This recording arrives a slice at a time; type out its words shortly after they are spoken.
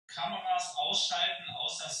Kameras ausschalten,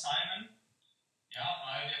 außer Simon. Ja,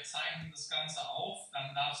 weil wir zeichnen das Ganze auf,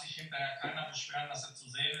 dann darf sich hinterher keiner beschweren, dass er zu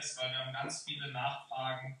sehen ist, weil wir haben ganz viele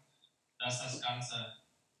Nachfragen, dass das Ganze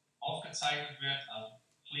aufgezeichnet wird. Also,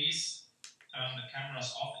 please turn the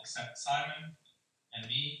cameras off except Simon and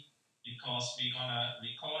me, because we're gonna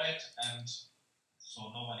record it and so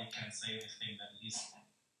nobody can say anything that he's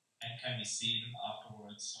and can be seen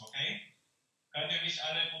afterwards. Okay? Könnt ihr mich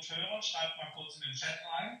alle gut hören? Schreibt mal kurz in den Chat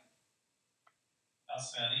rein.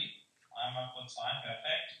 Das wäre lieb. Einmal kurz rein.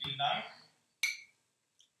 Perfekt. Vielen Dank.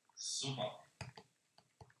 Super.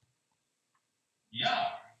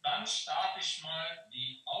 Ja, dann starte ich mal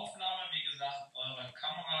die Aufnahme. Wie gesagt, eure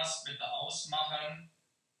Kameras bitte ausmachen.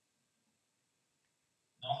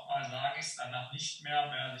 Nochmal sage ich es danach nicht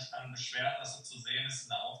mehr. Wer sich dann beschwert, dass er zu sehen ist in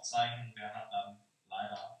der Aufzeichnung, der hat dann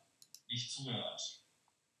leider nicht zugehört.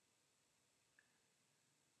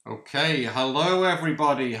 Okay, hello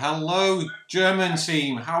everybody. Hello German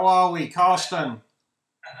team. How are we, Carsten?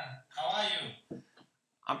 How are you?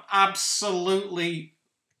 I'm absolutely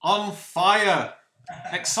on fire.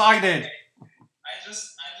 Excited. Okay. I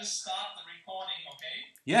just start the recording,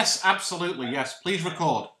 okay? Yes, absolutely. Yes, please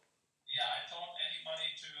record. Yeah, I told anybody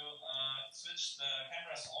to switch the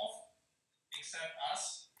cameras off, except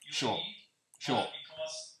us. Sure. Sure.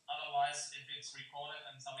 Because otherwise, if it's recorded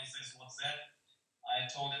and somebody says, what's that? I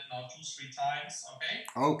told it now 2-3 times, okay?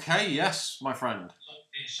 Okay, yes, my friend. So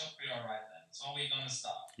it should be alright then. So we're gonna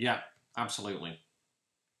start. Yeah, absolutely.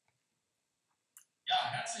 Ja,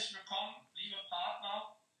 herzlich willkommen, liebe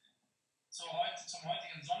Partner, zum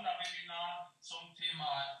heutigen Sonderwebinar zum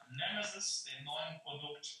Thema Nemesis, dem neuen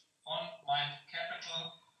Produkt von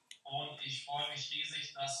MindCAPITAL. Und ich freue mich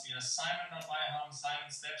riesig, dass wir Simon dabei haben, Simon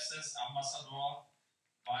Stepsys, Ambassador,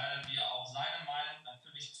 weil wir auch seine Meinung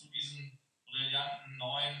natürlich zu diesem brillanten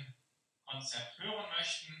neuen Konzept hören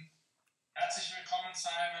möchten. Herzlich willkommen,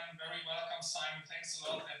 Simon. Very welcome, Simon. Thanks a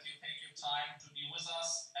lot that you take your time to be with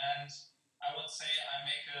us. And I would say I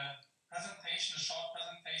make a presentation, a short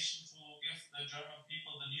presentation to give the German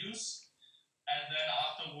people the news. And then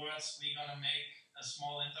afterwards, we're going to make a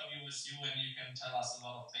small interview with you and you can tell us a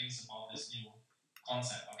lot of things about this new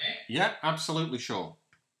concept, okay? Yeah, absolutely sure.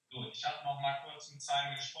 Gut, ich habe noch mal kurz mit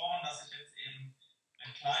Simon gesprochen, dass ich jetzt eben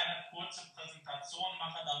eine kleine, kurze Präsentation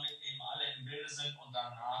mache, damit eben alle im Bilde sind und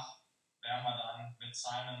danach werden wir dann mit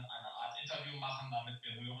Simon eine Art Interview machen, damit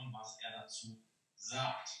wir hören, was er dazu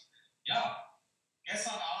sagt. Ja,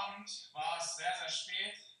 gestern Abend war es sehr, sehr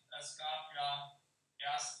spät. Es gab ja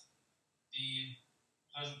erst die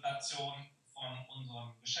Präsentation von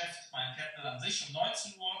unserem Geschäft, MindCAPITAL an sich, um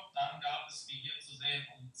 19 Uhr. Dann gab es, wie hier zu sehen,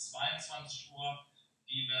 um 22 Uhr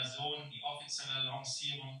die Version, die offizielle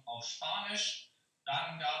Lancierung auf Spanisch.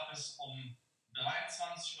 Dann gab es um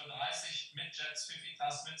 23:30 Uhr mit Jets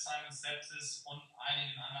Fifitas, mit Simon Stepsys und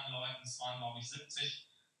einigen anderen Leuten, es waren glaube ich 70,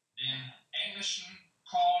 den englischen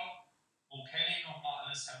Call, wo Kelly nochmal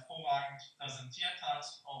alles hervorragend präsentiert hat.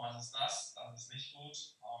 Oh, was ist das? Das ist nicht gut.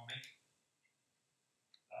 Augenblick.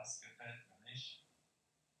 Das gefällt mir nicht.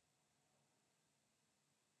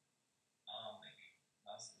 Augenblick.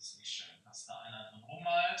 Das ist nicht schön, dass da einer drin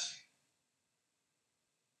rummalt.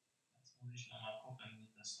 Jetzt muss ich nochmal gucken, wie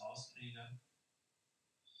ich das rauskriege.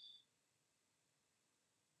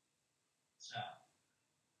 Tja.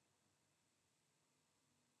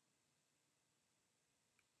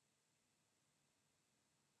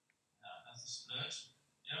 Ja, das ist blöd.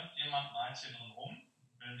 Irgendjemand malt hier drin rum,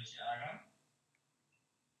 will mich ärgern.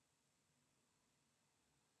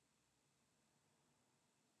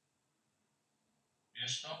 Wir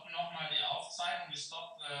stoppen nochmal die Aufzeichnung. We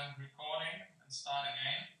stop the recording and start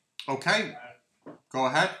again. Okay, go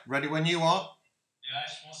ahead. Ready when you are. Ja,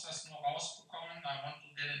 ich muss das nur rausbekommen. I want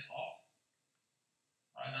to get it off.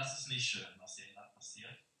 Weil das ist nicht schön, was hier gerade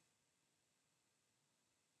passiert.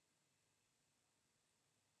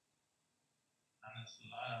 Dann ist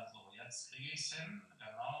leider so. Jetzt kriege ich es hin.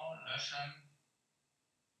 Genau, löschen.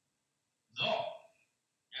 So,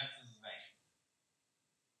 jetzt ist es weg.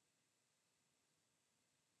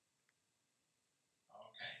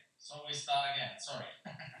 Okay, so we start again. Sorry.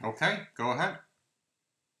 Okay, go ahead.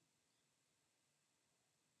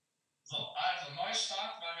 So, also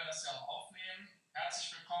Neustart, weil wir das ja auch aufnehmen.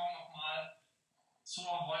 Herzlich willkommen nochmal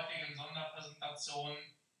zur heutigen Sonderpräsentation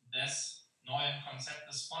des neuen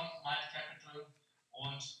Konzeptes von MindCAPITAL.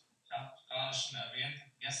 Und ich habe gerade schon erwähnt,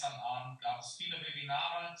 gestern Abend gab es viele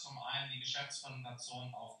Webinare. Zum einen die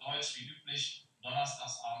Geschäftspräsentation auf Deutsch, wie üblich,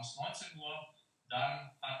 donnerstags abends 19 Uhr.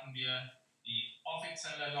 Dann hatten wir die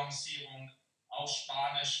offizielle Lancierung auf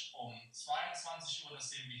Spanisch um 22 Uhr, das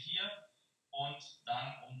sehen wir hier. Und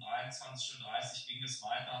dann um 23:30 Uhr ging es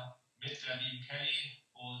weiter mit der lieben Kelly,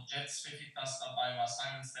 wo Jets Fifitas dabei war,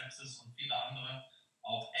 Simon Stepsys und viele andere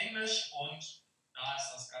auf Englisch. Und da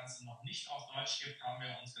es das Ganze noch nicht auf Deutsch gibt, haben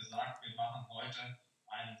wir uns gesagt, wir machen heute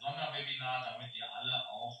ein Sonderwebinar, damit ihr alle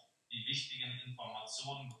auch die wichtigen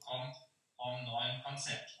Informationen bekommt vom neuen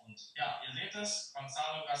Konzept. Und ja, ihr seht es,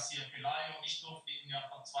 Gonzalo Garcia Pelayo, ich durfte ihn ja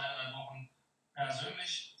vor 2, 3 Wochen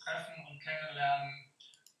persönlich treffen und kennenlernen.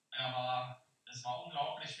 Es war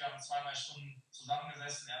unglaublich, wir haben 2, 3 Stunden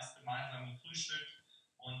zusammengesessen, erst gemeinsam gefrühstückt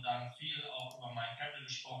und dann viel auch über MindCAPITAL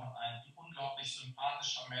gesprochen. Ein unglaublich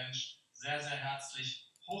sympathischer Mensch, sehr, sehr herzlich,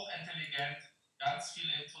 hochintelligent, ganz viel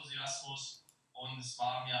Enthusiasmus und es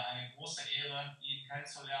war mir eine große Ehre, ihn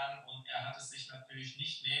kennenzulernen und er hat es sich natürlich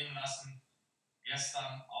nicht nehmen lassen,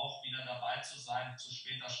 gestern auch wieder dabei zu sein, zu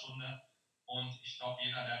später Stunde. Und ich glaube,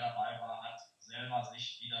 jeder, der dabei war, hat selber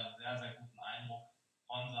sich wieder einen sehr, sehr guten Eindruck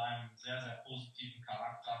von seinem sehr, sehr positiven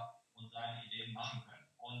Charakter und seinen Ideen machen können.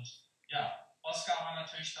 Und ja, Oskar war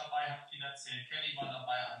natürlich dabei, hat viel erzählt, Kelly war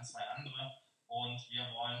dabei, 1, 2 andere. Und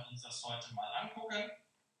wir wollen uns das heute mal angucken.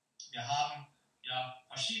 Wir haben ja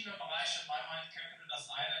verschiedene Bereiche bei MindCAPITAL.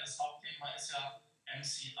 Das Hauptthema ist ja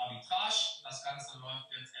MC Arbitrage. Das Ganze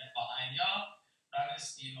läuft jetzt etwa 1 Jahr. Dann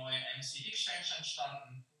ist die neue MC Exchange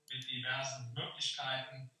entstanden mit diversen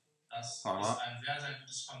Möglichkeiten. Das ist ein sehr, sehr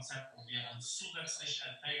gutes Konzept, wo wir uns zusätzlich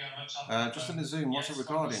Erträge erwirtschaften just in the Zoom, what's it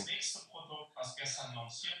regarding? Das nächste Produkt, was gestern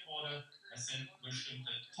lanciert wurde, es sind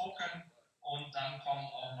bestimmte Token und dann kommen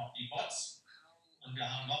auch noch die Bots. Und wir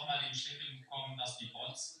haben nochmal die Bestätigung bekommen, dass die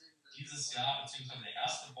Bots dieses Jahr, beziehungsweise der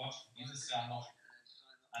erste Bot dieses Jahr noch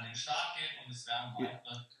an den Start geht und es werden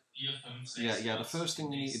weitere 4, 5, 6. Yeah, the first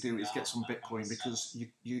thing you need to do is get some Bitcoin because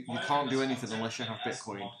you can't do anything unless you have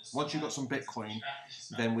Bitcoin. Once you've got some Bitcoin,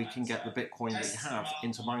 then we can get the Bitcoin that you have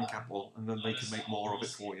into MindCAPITAL and then they can make more of it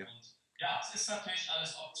for you. Ja, es ist natürlich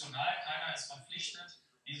alles optional, keiner ist verpflichtet,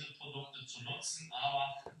 diese Produkte zu nutzen,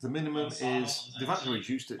 aber the minimum is, they've actually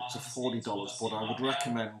reduced it to $40, but I would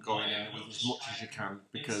recommend going in with as much as you can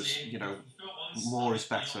because, you know, more is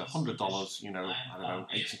better. $100, you know, I don't know,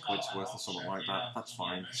 80 quid's worth or something like that. That's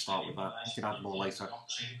fine. Start with that. You can add more later.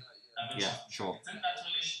 Yeah, sure.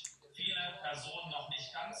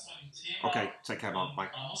 Okay, take care, man. Bye.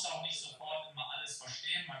 Man muss auch nicht sofort immer alles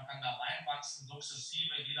verstehen. Man kann da reinwachsen,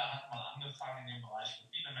 sukzessive. Jeder hat mal angefangen in dem Bereich. Für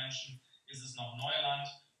viele Menschen ist es noch Neuland.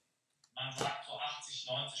 Man sagt, so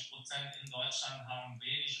 80–90% in Deutschland haben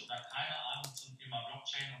wenig oder keine Ahnung zum Thema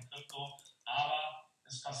Blockchain und Krypto. Aber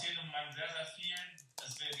es passiert im Moment sehr, sehr viel.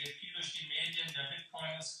 Es geht viel durch die Medien. Der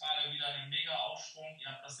Bitcoin ist gerade wieder in einem Mega-Aufschwung. Ihr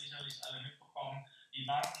habt das sicherlich alle mitbekommen. Die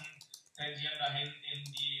Banken tendieren dahin, in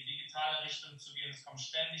die digitale Richtung zu gehen. Es kommen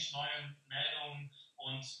ständig neue Meldungen.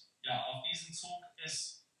 Und ja, auf diesen Zug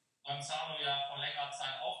ist Gonzalo ja vor längerer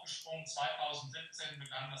Zeit aufgesprungen. 2017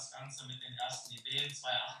 begann das Ganze mit den ersten Ideen.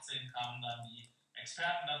 2018 kamen dann die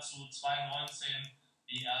Experten dazu. 2019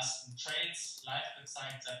 die ersten Trades live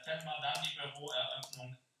gezeigt. September dann die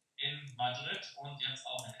Büroeröffnung in Madrid und jetzt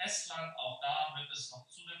auch in Estland. Auch da wird es noch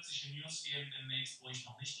zusätzliche News geben demnächst, wo ich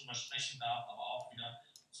noch nicht drüber sprechen darf, aber auch wieder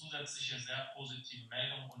zusätzliche sehr positive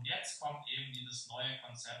Meldungen. Und jetzt kommt eben dieses neue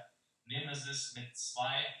Konzept Nemesis mit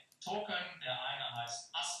 2 Token. Der eine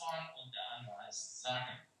heißt Asvan und der andere heißt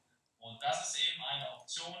Zaken. Und das ist eben eine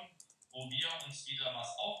Option, wo wir uns wieder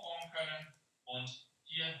was aufbauen können. Und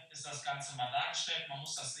hier ist das Ganze mal dargestellt. Man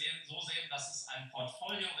muss das so sehen, dass es ein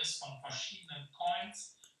Portfolio ist von verschiedenen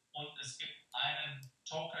Coins. Und es gibt einen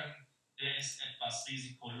Token, der ist etwas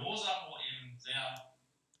risikoloser, wo eben sehr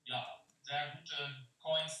gute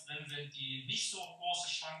Coins drin sind, die nicht so große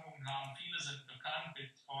Schwankungen haben. Viele sind bekannt,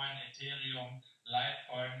 Bitcoin, Ethereum,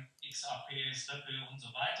 Litecoin, XRP, Ripple und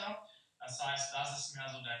so weiter. Das heißt, das ist mehr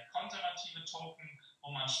so der konservative Token,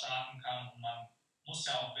 wo man starten kann. Und man muss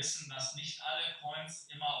ja auch wissen, dass nicht alle Coins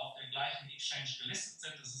immer auf der gleichen Exchange gelistet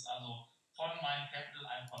sind. Es ist also von MindCAPITAL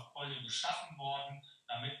ein Portfolio geschaffen worden,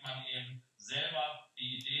 damit man eben selber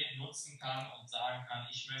die Idee nutzen kann und sagen kann,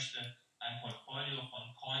 ich möchte ein Portfolio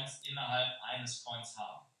von Coins innerhalb eines Coins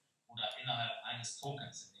haben oder innerhalb eines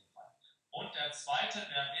Tokens in dem Fall. Und der zweite,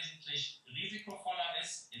 der wesentlich risikovoller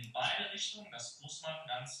ist in beide Richtungen, das muss man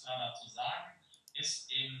ganz klar dazu sagen,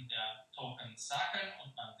 ist eben der Token Zaken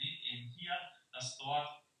und man sieht eben hier, dass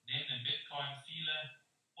dort neben dem Bitcoin viele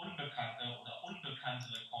unbekannte oder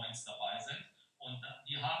unbekanntere Coins dabei sind und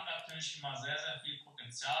die haben natürlich immer sehr, sehr viel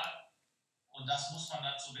Potenzial und das muss man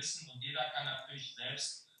dazu wissen und jeder kann natürlich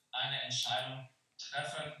selbst eine Entscheidung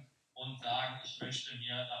treffen und sagen, ich möchte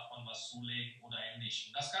mir davon was zulegen oder eben nicht.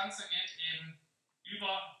 Und das Ganze geht eben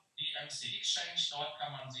über die MC Exchange, dort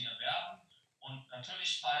kann man sie erwerben und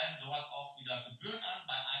natürlich fallen dort auch wieder Gebühren an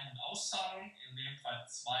bei Ein- und Auszahlung, in dem Fall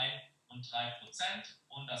 2 und 3%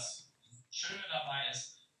 und das Schöne dabei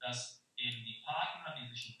ist, dass eben die Partner, die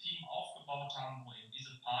sich ein Team aufgebaut haben, wo eben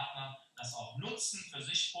diese Partner das auch nutzen für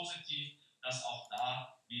sich positiv, dass auch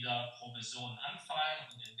da wieder Provisionen anfallen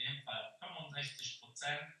und in dem Fall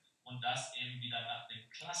 65% und das eben wieder nach dem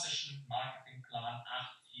klassischen Marketingplan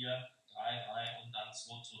 8, 4, 3, 3 und dann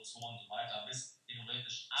 2, 2, 2 und so weiter bis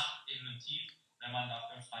theoretisch 8 Ebenen tief, wenn man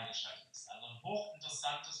dafür freigeschaltet ist. Also ein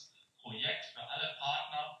hochinteressantes Projekt für alle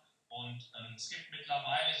Partner und es gibt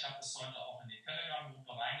mittlerweile, ich habe es heute auch in die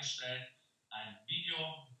Telegram-Gruppe reingestellt, ein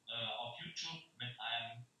Video auf YouTube mit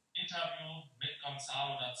einem Interview mit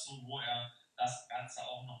Gonzalo dazu, wo er das Ganze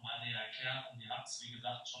auch nochmal näher erklärt. Und ihr habt es, wie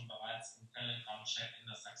gesagt, schon bereits im Telegram-Chat in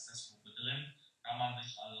der Success-Gruppe drin. Kann man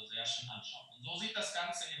sich also sehr schön anschauen. Und so sieht das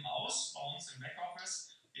Ganze eben aus bei uns im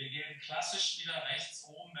Backoffice. Wir gehen klassisch wieder rechts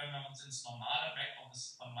oben, wenn wir uns ins normale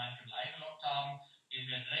Backoffice von MindCAPITAL eingeloggt haben, gehen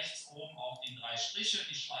wir rechts oben auf die 3 Striche,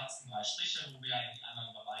 die schwarzen 3 Striche, wo wir in die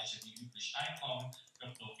anderen Bereiche wie üblich reinkommen,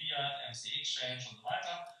 Crypto Fiat, MC Exchange und so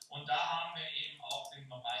weiter. Und da haben wir eben auch den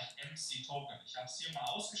Bereich MC Token. Ich habe es hier mal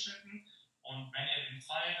ausgeschnitten und wenn ihr den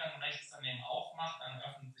Pfeil dann rechts daneben aufmacht, dann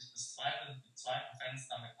öffnet sich das zweite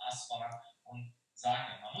Fenster mit Asvan und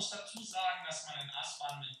Zaken. Man muss dazu sagen, dass man den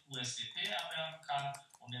Asvan mit USDT erwerben kann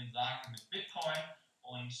und den Zaken mit Bitcoin.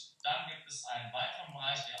 Und dann gibt es einen weiteren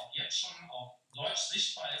Bereich, der auch jetzt schon auf Deutsch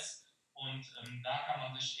sichtbar ist. Und da kann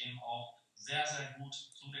man sich eben auch sehr, sehr gut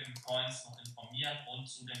zu den Coins noch informieren und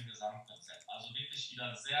zu dem Gesamtkonzept. Also wirklich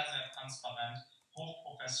wieder sehr, sehr transparent,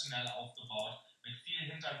 hochprofessionell aufgebaut, mit viel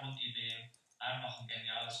Hintergrundideen. Einfach ein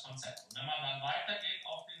geniales Konzept. Und wenn man dann weitergeht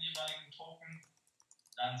auf den jeweiligen Token,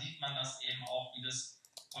 dann sieht man das eben auch, wie das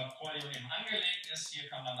Portfolio eben angelegt ist. Hier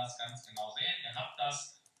kann man das ganz genau sehen. Ihr habt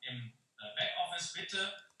das im Backoffice.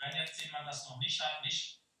 Bitte, wenn jetzt jemand das noch nicht hat,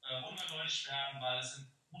 nicht ungeduldig werden, weil es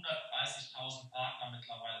sind 130.000 Partner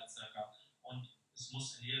mittlerweile circa und es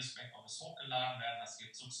muss in jedes Backoffice hochgeladen werden. Das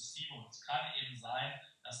geht sukzessive und es kann eben sein,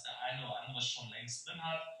 dass der eine oder andere schon längst drin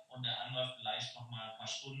hat und der andere vielleicht noch mal ein paar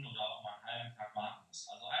Stunden oder auch mal einen halben Tag warten muss.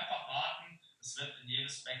 Also einfach warten. Es wird in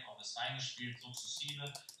jedes Backoffice reingespielt,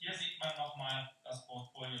 sukzessive. Hier sieht man nochmal das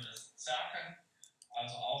Portfolio des Zaken.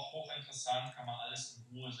 Also auch hochinteressant, kann man alles in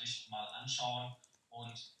Ruhe sich mal anschauen.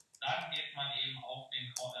 Und dann geht man eben auf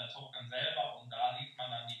den Token selber und da sieht man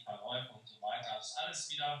dann die Verläufe und so weiter. Das ist alles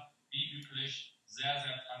wieder wie üblich sehr,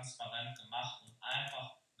 sehr transparent gemacht und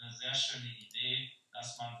einfach eine sehr schöne Idee,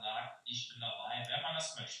 dass man sagt, ich bin dabei, wenn man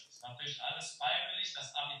das möchte. Das ist natürlich alles freiwillig.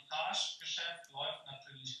 Das Arbitrage-Geschäft läuft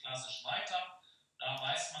natürlich klassisch weiter. Da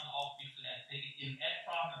weiß man auch, wie viel Erträge in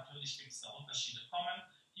etwa, natürlich gibt es da Unterschiede kommen.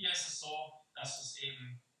 Hier ist es so, dass es eben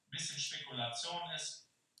ein bisschen Spekulation ist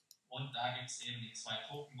und da gibt es eben die 2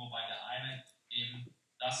 Token, wobei der eine eben,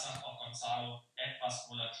 das sagt auch Gonzalo, etwas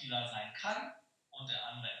volatiler sein kann und der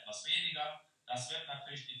andere etwas weniger. Das wird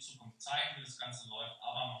natürlich die Zukunft zeigen, wie das Ganze läuft,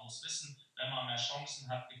 aber man muss wissen, wenn man mehr Chancen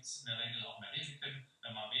hat, gibt es in der Regel auch mehr Risiken.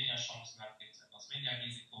 Wenn man weniger Chancen hat, gibt es etwas weniger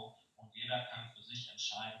Risiko und jeder kann für sich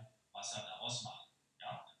entscheiden, was er daraus macht.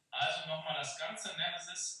 Ja? Also nochmal, das ganze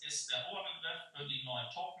Nemesis ist der Oberbegriff für die neuen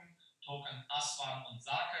Token Asvan und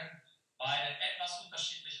Zaken. Beide etwas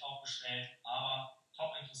unterschiedlich aufgestellt, aber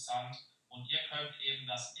top interessant. Und ihr könnt eben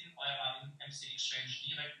das in eurer MC Exchange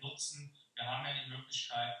direkt nutzen. Wir haben ja die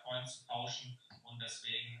Möglichkeit, Coins zu tauschen und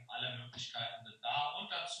deswegen alle Möglichkeiten sind da.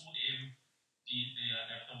 Und dazu eben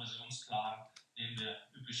der Provisionsplan, den wir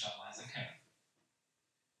üblicherweise kennen.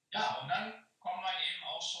 Ja, und dann kommen wir eben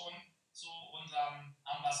auch schon zu unserem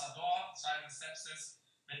Ambassador, Stepsys.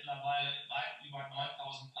 Mittlerweile weit über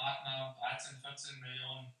 9.000 Partner, 13, 14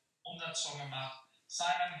 Millionen Umsatz schon gemacht.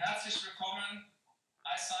 Simon, herzlich willkommen.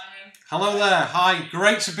 Hi Simon. Hello there. Hi.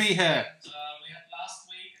 Great to be here. We had last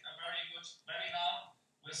week a very good webinar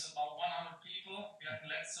with about 100 people. Wir hatten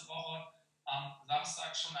letzte Woche am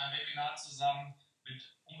Samstag schon ein Webinar zusammen mit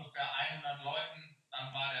ungefähr 100 Leuten.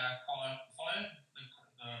 Dann war der Call voll. The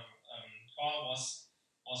call was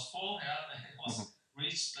full. Yeah, it was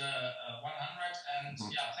reached 100. And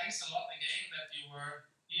yeah, thanks a lot again that you were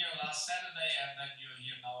here last Saturday and that you're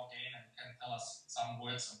here now again and can tell us some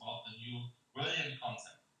words about the new brilliant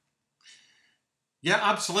concept. Yeah,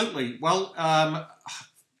 absolutely. Well,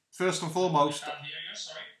 first and foremost... I can't hear you,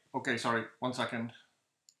 sorry. Okay, sorry. 1 second.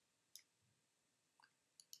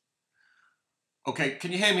 Okay,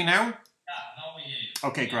 can you hear me now? Yeah, now we hear you.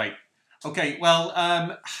 Okay, great. Okay, well,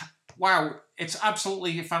 wow, it's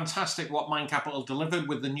absolutely fantastic what MindCAPITAL delivered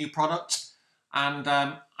with the new product. And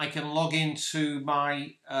I can log into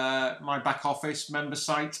my my back office member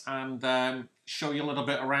site and show you a little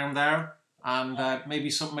bit around there, and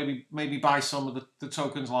maybe buy some of the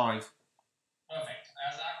tokens live. Perfekt.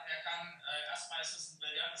 Er sagt, er kann erstmal ist es ein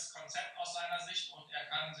brillantes Konzept aus seiner Sicht und er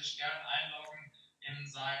kann sich gern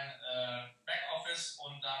sein Backoffice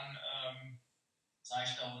und dann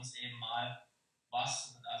zeigt er uns eben mal,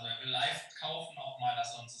 was, also er will live kaufen auch mal,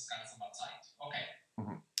 dass er uns das Ganze mal zeigt. Okay.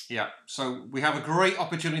 Yeah, so we have a great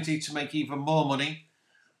opportunity to make even more money,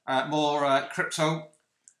 more crypto,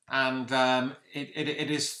 and it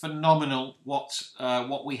is phenomenal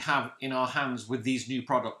what we have in our hands with these new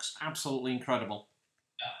products. Absolutely incredible.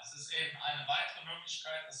 Ja, es ist eben eine weitere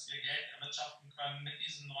Möglichkeit, dass wir Geld erwirtschaften können mit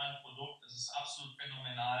diesem neuen Produkt. Es ist absolut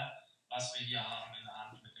phänomenal, was wir hier haben in der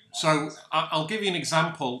Hand mit dem neuen So I'll give you an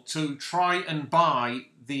example to try and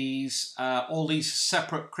buy these all these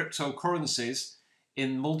separate cryptocurrencies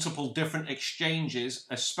in multiple different exchanges,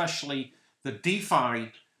 especially the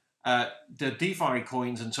DeFi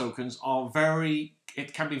coins and tokens are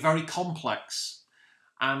it can be very complex.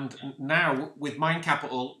 And now with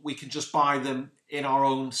MindCapital, we can just buy them in our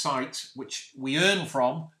own site, which we earn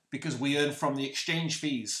from because we earn from the exchange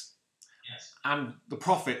fees and the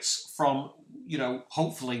profits from, you know,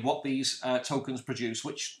 hopefully what these tokens produce,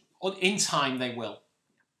 which in time they will.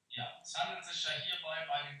 Ja, es handelt sich ja hierbei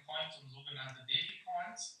bei den Coins um sogenannte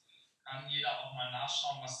DeFi-Coins. Kann jeder auch mal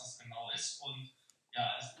nachschauen, was das genau ist. Und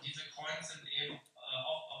ja, diese Coins sind eben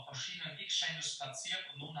oft auf verschiedenen Exchanges platziert.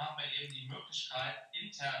 Und nun haben wir eben die Möglichkeit,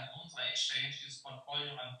 intern in unserer Exchange dieses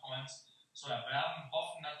Portfolio an Coins zu erwerben.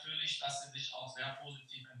 Hoffen natürlich, dass sie sich auch sehr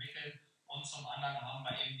positiv entwickeln. Und zum anderen haben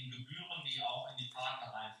wir eben die Gebühren, die auch in die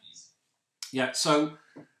Partner reinfließen. Yeah, so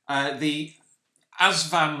the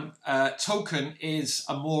Asvan token is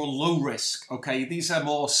a more low risk, okay? These are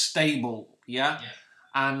more stable, yeah?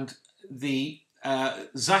 And the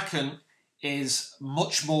Zaken is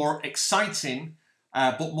much more exciting,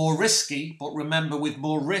 but more risky. But remember, with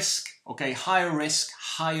more risk, okay, higher risk,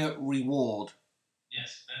 higher reward.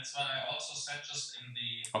 Yes, that's what I also said just in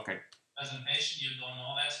the presentation. You don't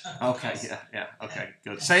know that. Okay, yeah, okay,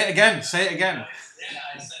 good. Say it again, say it again. Yeah,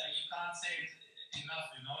 I said, you can't say it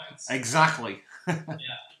enough, you know. Exactly.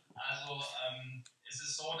 Ja, also es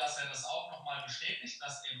ist so, dass er das auch nochmal bestätigt,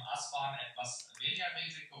 dass eben Asvan etwas weniger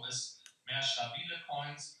Risiko ist, mehr stabile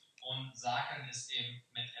Coins und Zaken ist eben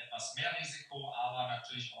mit etwas mehr Risiko, aber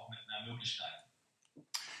natürlich auch mit mehr Möglichkeiten.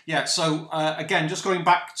 Yeah, so again, just going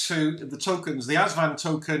back to the tokens, the Asvan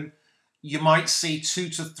token, you might see 2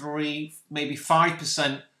 to 3, maybe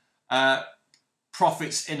 5%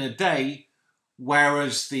 profits in a day,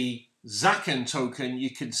 whereas the Zaken token, you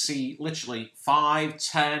can see literally 5,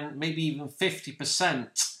 10, maybe even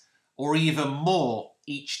 50% or even more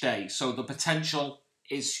each day. So the potential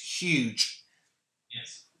is huge.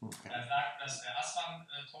 Yes. Okay. Er sagt, dass der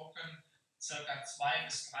Asvan-Token circa 2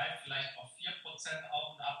 bis 3, vielleicht auch 4%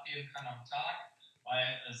 auf und ab gehen kann am Tag.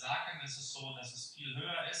 Bei Zaken ist es so, dass es viel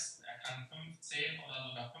höher ist. Er kann 15 oder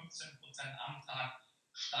sogar 15% am Tag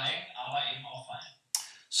steigen, aber eben auch fallen.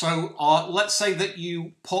 So let's say that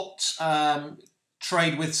you put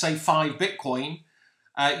trade with, say, 5 Bitcoin.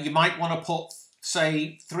 You might want to put,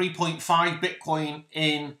 say, 3.5 Bitcoin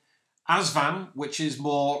in Asvan, which is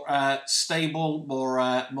more stable,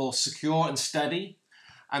 more secure and steady,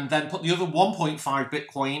 and then put the other 1.5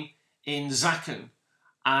 Bitcoin in Zaken.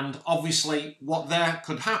 And obviously, what there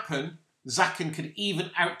could happen, Zaken could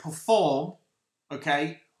even outperform,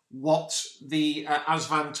 okay, what the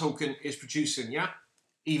Asvan token is producing, yeah?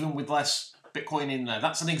 Even with less Bitcoin in there.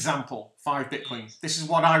 That's an example, 5 Bitcoin. This is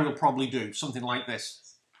what I will probably do, something like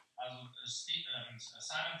this. Also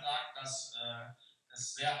Simon sagt, dass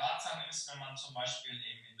es sehr ratsam ist, wenn man zum Beispiel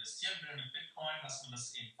eben investieren will mit Bitcoin, dass man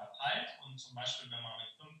das eben verteilt und zum Beispiel, wenn man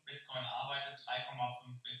mit 5 Bitcoin arbeitet,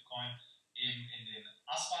 3,5 Bitcoin eben in den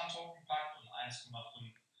Asvan-Token packt und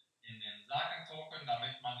 1,5 in den Zaken-Token,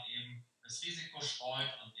 damit man eben das Risiko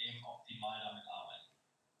streut und eben optimal damit arbeitet.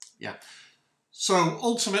 Yeah. So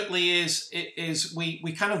ultimately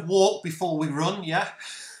we kind of walk before we run, yeah?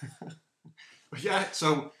 Yeah,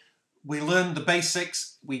 so we learn the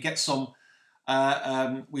basics, we get some,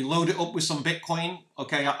 we load it up with some Bitcoin,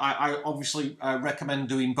 okay? I obviously recommend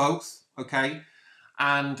doing both, okay?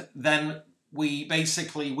 And then we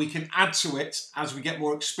can add to it as we get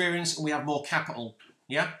more experience and we have more capital,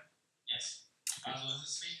 yeah? Yes. Also es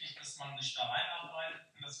ist wichtig, dass man sich da reinarbeitet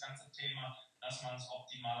in das ganze Thema, dass man es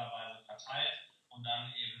optimalerweise verteilt und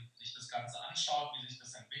dann eben sich das Ganze anschaut, wie sich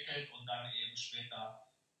das entwickelt und dann eben später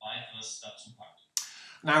weiteres dazu packt.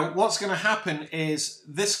 Now, what's going to happen is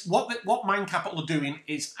this: what MindCapital are doing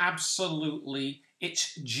is absolutely,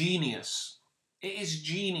 it's genius. It is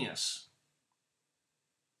genius.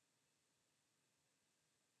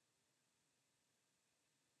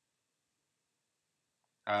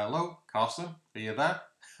 Hello, Carsten, are you there?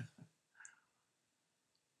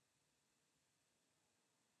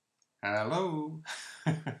 Hello.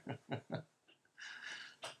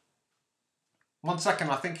 1 second,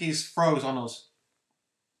 I think he's froze on us.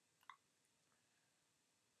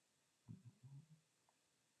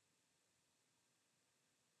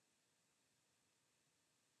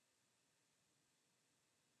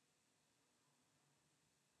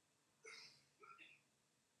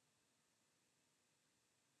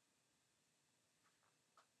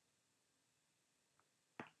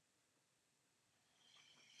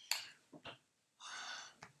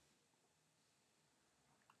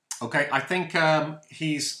 Okay, I think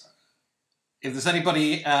he's... If there's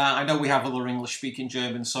anybody, I know we have other English-speaking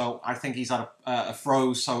German, so I think he's had a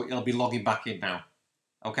froze, so he'll be logging back in now.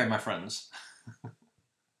 Okay, my friends.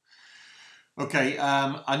 Okay,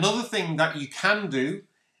 another thing that you can do,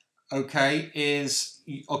 okay, is,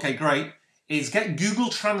 okay, great, is get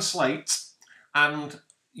Google Translate, and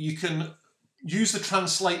you can use the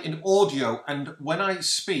translate in audio, and when I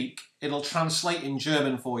speak, it'll translate in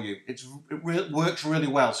German for you. It works really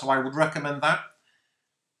well, so I would recommend that.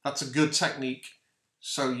 That's a good technique,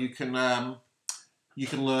 so you can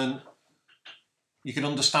learn, you can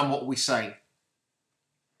understand what we say.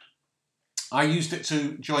 I used it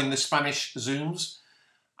to join the Spanish Zooms,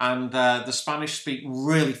 and the Spanish speak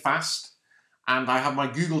really fast, and I have my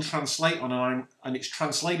Google Translate on, and it's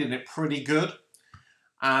translating it pretty good,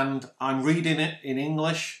 and I'm reading it in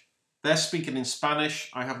English. They're speaking in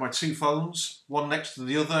Spanish. I have my two phones, one next to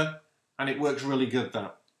the other, and it works really good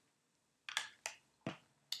there.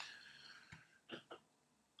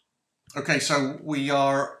 Okay, so we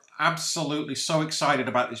are absolutely so excited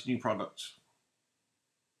about this new product.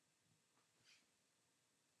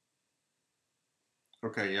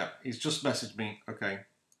 Okay, yeah, he's just messaged me. Okay.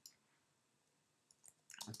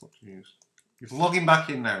 What to use. He's logging back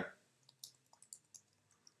in now.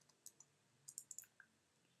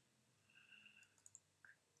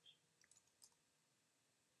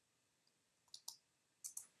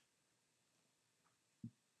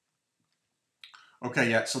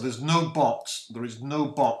 Okay, yeah, so there's no bots. There is no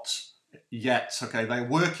bots yet. Okay, they're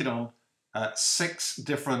working on 6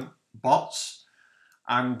 different bots,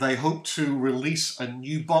 and they hope to release a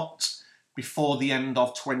new bot before the end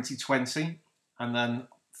of 2020, and then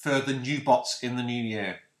further new bots in the new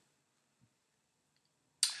year.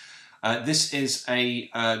 This is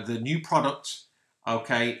the new product,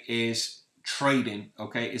 okay, is trading,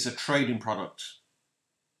 okay, is a trading product.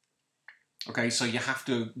 Okay, so you have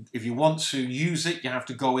to, if you want to use it, you have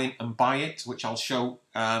to go in and buy it, which I'll show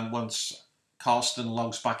once Carsten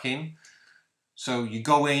logs back in. So you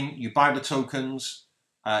go in, you buy the tokens,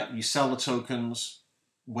 you sell the tokens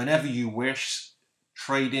whenever you wish.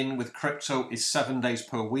 Trading with crypto is 7 days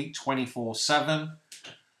per week, 24/7.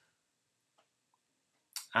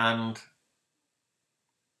 And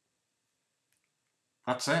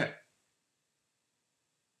that's it.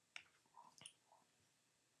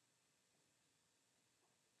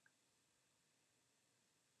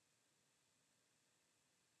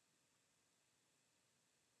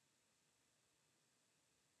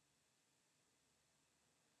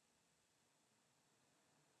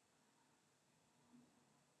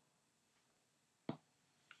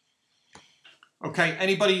 Okay,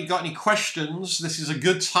 anybody got any questions? This is a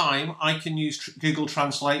good time. I can use Google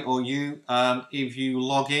Translate, or you, if you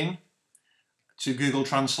log in to Google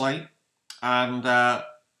Translate and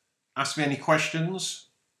ask me any questions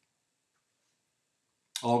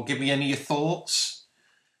or give me any of your thoughts,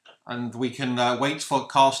 and we can wait for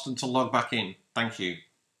Carsten to log back in. Thank you.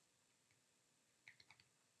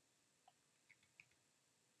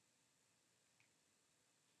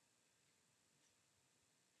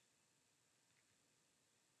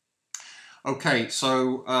 Okay,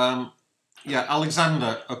 so yeah,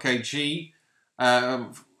 Alexander, okay, G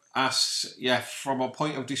asks, yeah, from a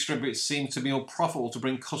point of distributor, it seems to be more profitable to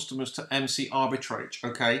bring customers to MC arbitrage,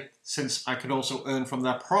 okay, since I could also earn from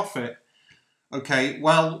their profit. Okay,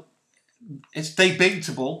 well, it's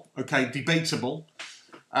debatable, okay, debatable,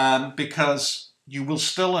 because you will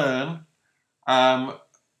still earn.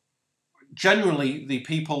 Generally, the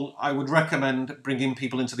people, I would recommend bringing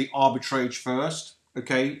people into the arbitrage first,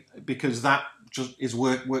 okay, because that just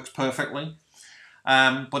works perfectly.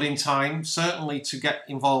 But in time, certainly to get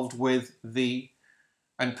involved with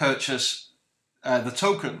and purchase the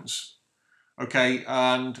tokens, okay,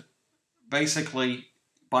 and basically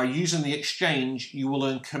by using the exchange, you will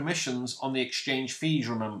earn commissions on the exchange fees,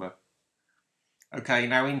 remember. Okay,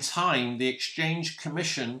 now in time, the exchange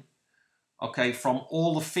commission, okay, from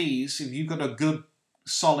all the fees, if you've got a good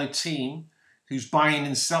solid team who's buying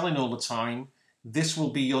and selling all the time, this will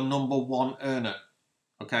be your #1 earner,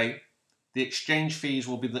 okay? The exchange fees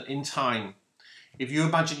will be in time. If you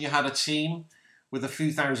imagine you had a team with a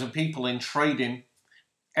few thousand people in trading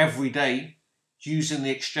every day, using the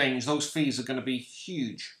exchange, those fees are going to be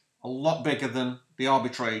huge, a lot bigger than the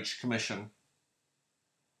arbitrage commission.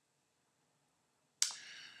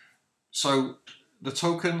 So the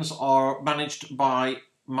tokens are managed by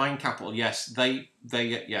MindCAPITAL. Yes,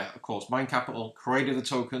 yeah, of course. MindCAPITAL created the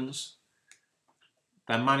tokens.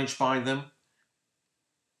 They're managed by them.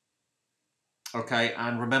 Okay,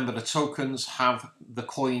 and remember the tokens have the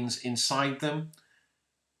coins inside them.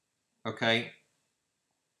 Okay.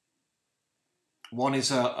 One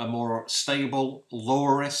is a more stable,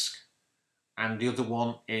 lower risk, and the other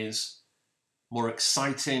one is more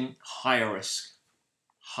exciting, higher risk.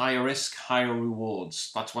 Higher risk, higher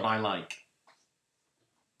rewards. That's what I like.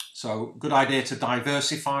 So good idea to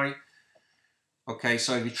diversify. Okay,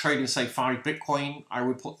 so if you're trading, say, 5 Bitcoin, I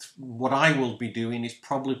would put, what I will be doing is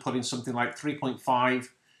probably putting something like 3.5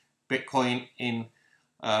 Bitcoin in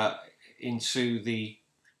into the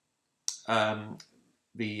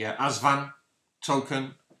Asvan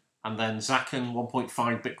token, and then Zaken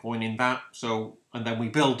 1.5 Bitcoin in that. So, and then we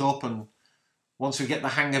build up, and once we get the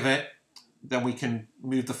hang of it, then we can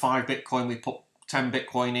move the 5 Bitcoin, we put 10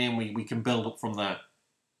 Bitcoin in, we can build up from there.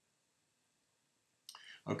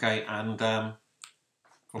 Okay, and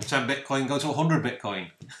from 10 Bitcoin go to 100 Bitcoin.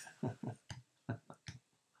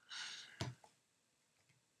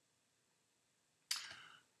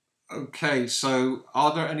 Okay, so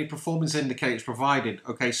are there any performance indicators provided?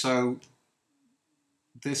 Okay, so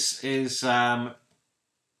this is not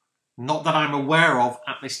that I'm aware of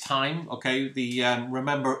at this time. Okay,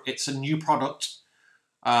 remember it's a new product,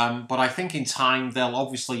 but I think in time they'll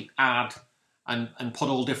obviously add and put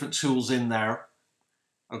all different tools in there.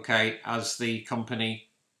 Okay, as the company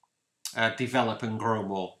develop and grow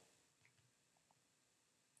more.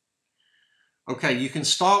 Okay, you can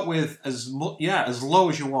start with as low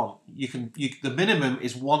as you want. The minimum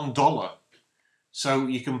is $1, so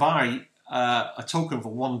you can buy a token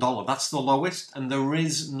for $1. That's the lowest, and there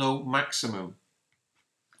is no maximum.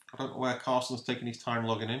 I don't know where Carson's taking his time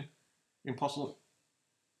logging in. Impossible.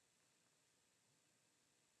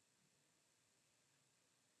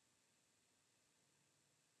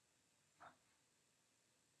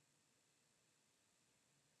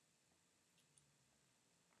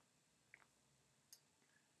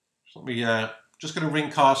 Let me just going to ring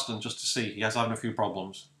Carsten just to see. He has having a few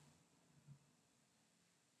problems.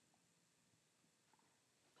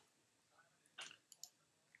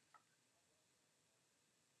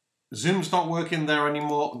 Zoom's not working there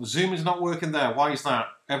anymore. Zoom is not working there. Why is that?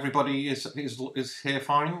 Everybody is here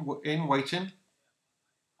fine, waiting.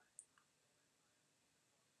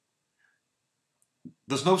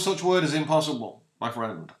 There's no such word as impossible, my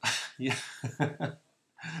friend. Yeah.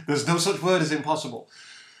 There's no such word as impossible.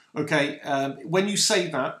 Okay, when you say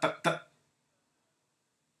that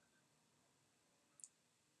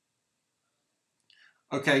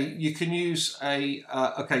okay, you can use a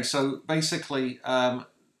okay. So basically,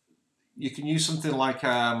 you can use something like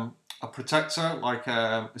a protector, like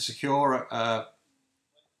a secure a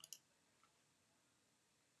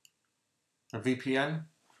VPN.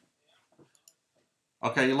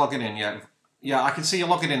 Okay, you're logging in. Yeah, I can see you're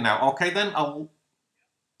logging in now. Okay, then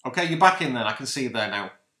okay, you're back in. Then I can see you there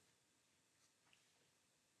now.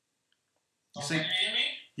 You see? Can you hear me?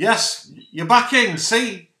 Yes, you're back in.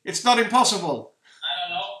 See, it's not impossible. I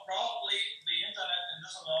don't know. Probably the internet in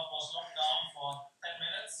Düsseldorf was locked down for 10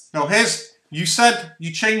 minutes. No, you said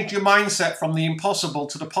you changed your mindset from the impossible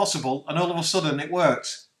to the possible, and all of a sudden it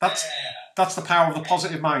works. That's the power of the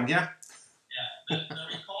positive mind, yeah? Yeah, the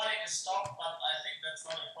recording is stopped, but I think that's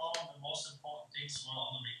not a problem. The most important things were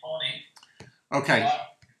on the recording. Okay.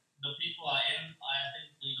 But the people are in. I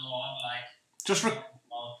think we go on like...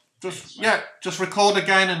 Just record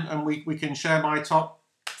again, and we can share my top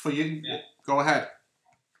for you. Yeah. Go ahead.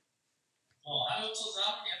 So, hallo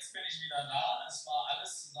zusammen, jetzt bin ich wieder da. Es war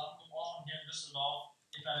alles zusammengebrochen hier in Düsseldorf.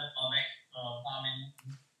 Internet war weg für ein paar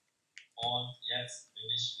Minuten. Und jetzt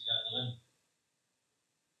bin ich wieder drin.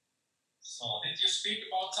 So, did you speak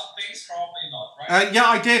about some things? Probably not, right? Yeah,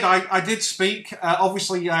 I did. I did speak.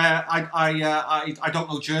 Obviously, I don't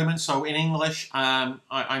know German, so in English,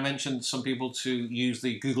 I mentioned some people to use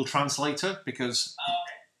the Google Translator because,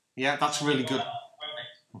 okay. Yeah, that's really good.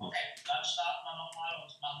 Perfect. Okay, dann starten wir nochmal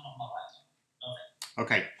und machen nochmal weiter.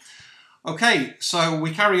 Okay. Okay, so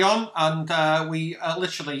we carry on, and we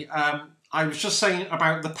literally, I was just saying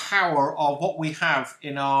about the power of what we have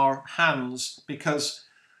in our hands, because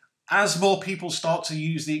as more people start to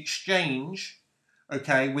use the exchange,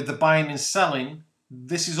 okay, with the buying and selling,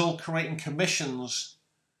 this is all creating commissions,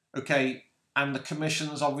 okay, and the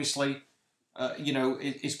commissions obviously, you know,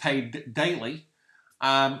 is paid daily,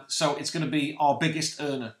 so it's going to be our biggest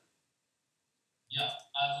earner. Ja,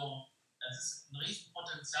 also das ist ein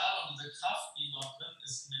Riesenpotenzial und diese Kraft, die dort drin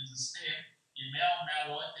ist in dem System, je mehr und mehr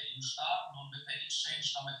Leute eben starten und mit der Exchange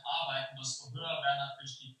damit arbeiten, desto höher werden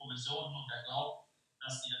natürlich die Provisionen und der Glaubt,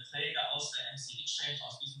 dass die Erträge aus der MC-Exchange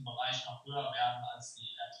aus diesem Bereich noch höher werden als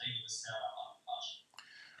die Erträge bisher beim Arbitrage.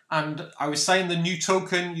 And I was saying the new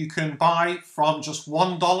token you can buy from just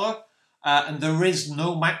 $1 and there is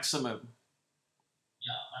no maximum.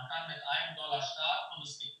 Ja, man kann mit $1 starten und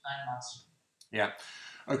es gibt kein Maximum. Yeah.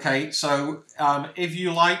 Okay, so if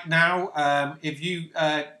you like now, if you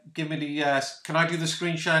give me the, can I do the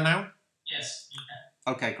screen share now? Yes, you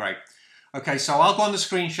can. Okay, great. Okay, so I'll go on the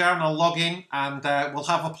screen share and I'll log in and we'll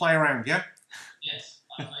have a play around, yeah? Yes,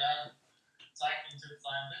 also er zeigt uns jetzt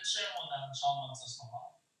seinen Bildschirm und dann schauen wir uns das nochmal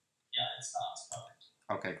an. Yeah, it starts, perfect.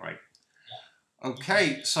 Okay, great. Yeah.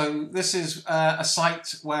 Okay, so this is a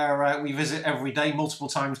site where we visit every day, multiple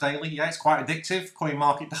times daily. Yeah, it's quite addictive,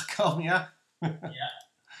 coinmarket.com, yeah?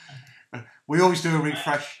 Yeah. We always do a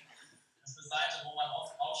refresh. Das ist eine Seite, wo man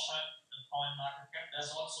oft aufschreibt, CoinMarketCap.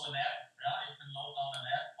 There's also an app, yeah? You can load down an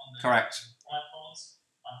app on the Correct. smartphones.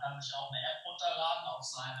 Man kann sich auch eine App runterladen auf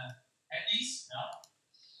seine Handys, ja?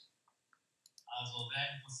 Also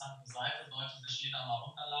sehr interessante Seite, sollte sich jeder mal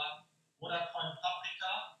runterladen. Oder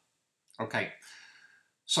CoinPaprika. Okay.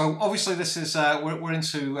 So obviously this is we're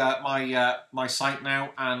into my site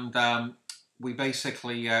now, and we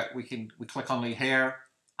basically we click on the here,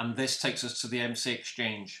 and this takes us to the MC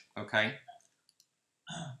exchange. Okay.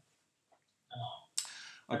 Genau.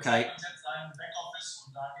 Okay. Jetzt einen Backoffice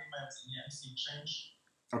und da gehen wir jetzt in die MC Exchange.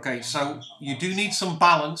 Okay, so you do need some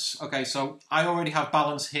balance. Okay, so I already have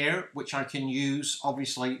balance here, which I can use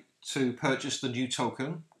obviously to purchase the new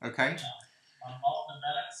token. Okay. Ja, man braucht eine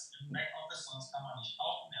Balance im Backoffice, sonst kann man nicht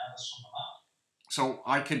kaufen. Er hat das schon gemacht. So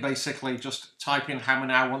I could basically just type in how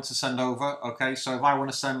many I want to send over. Okay, so if I want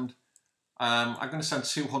to send, I'm going to send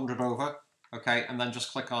 200 over. Okay, and then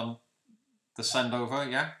just click on the send over.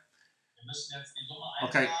 Yeah. Wir müssen jetzt die Summe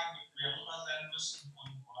eintragen, die wir rübersenden müssen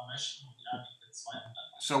oder möchten, und ja, die wird 200.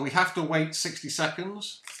 So we have to wait 60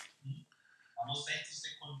 seconds. Man muss 60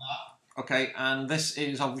 Sekunden warten. Okay, and this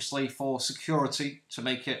is obviously for security, to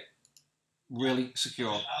make it really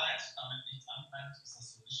secure. Sicherheit, damit nichts anbrennt, ist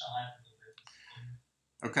das für Sicherheit.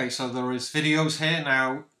 Okay, so there is videos here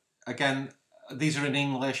now. Again, these are in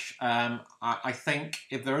English. I think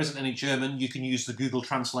if there isn't any German, you can use the Google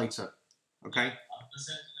Translator. Okay. Das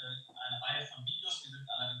sind eine Reihe von Videos, die sind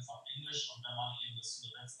allerdings auf Englisch, und wenn man eben das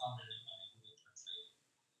übersetzt haben will, nimmt man den Google Translator.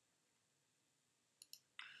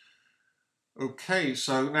 Okay,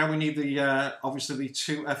 so now we need the obviously the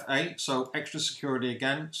 2FA, so extra security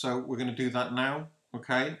again. So we're going to do that now.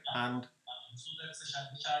 Okay, and Zusätzlicher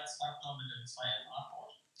Sicherheitsfaktor mit dem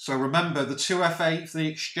 2FA-Code. So remember, the 2FA for the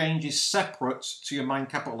exchange is separate to your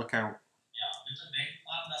MindCAPITAL account. Ja, bitte denkt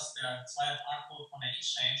dran, dass der 2FA-Code von der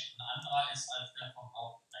Exchange ein anderer ist als der vom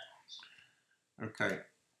Hauptaccount. Okay.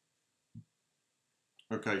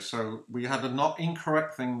 Okay, so we had a not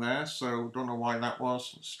incorrect thing there, so don't know why that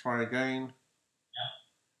was. Let's try again. Ja,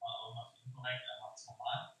 war irgendwas inkorrekt, er macht es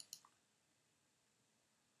normal.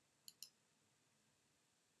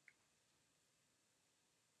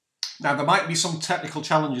 Now there might be some technical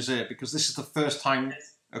challenges here because this is the first time,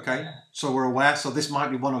 okay, so we're aware, so this might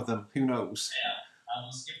be one of them, who knows. Ja, also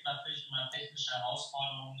es gibt natürlich immer technische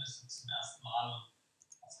Herausforderungen, es ist zum ersten Mal, und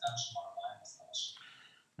das kann schon mal sein, dass da was steht.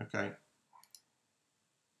 Okay.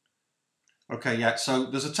 Okay, yeah, so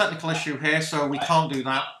there's a technical issue here, so we can't do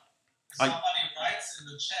that. Somebody writes in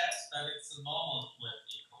the chat that it's a normal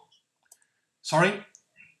USDT code. Sorry?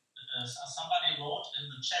 Somebody wrote in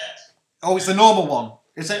the chat. Oh, it's the normal one,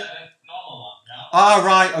 is it? Yeah, the normal one, yeah. Ah,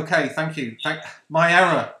 right, okay, thank you. My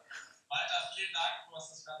error. Walter, vielen Dank, du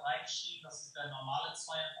hast es gerade reingeschrieben, das ist der normale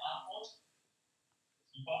 2FA-Code.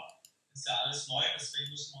 Super. Ist ja alles neu,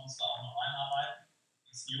 deswegen müssen wir uns da auch noch reinarbeiten.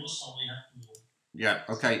 It's new, so we have to. Yeah,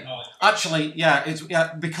 okay. Actually, yeah, it's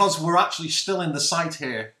because we're actually still in the site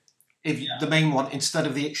here, the main one, instead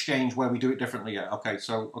of the exchange where we do it differently. Yeah, okay,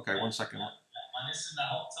 so, okay, 1 second. Ja, man ist in der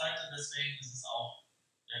Hauptseite, deswegen ist es auch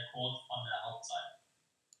der Code von der Hauptseite.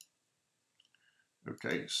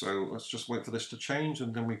 Okay, so let's just wait for this to change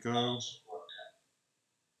and then we go.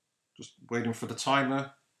 Just waiting for the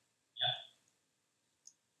timer.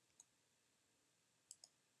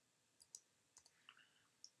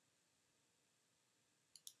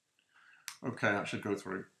 Okay, that should go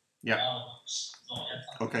through. Yeah.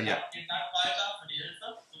 Okay, yeah.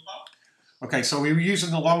 Okay, so we were using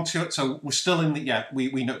the long to so we're still in the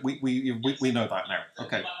we know that now.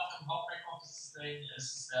 Okay.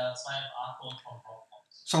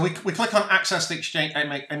 So we click on access the exchange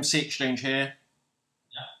MC exchange here.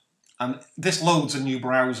 Yeah. and this loads a new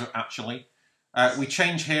browser actually. We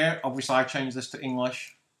change here, obviously I change this to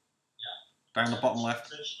English, down the bottom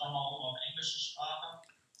left.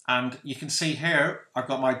 And you can see here, I've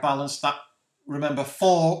got my balance that, remember,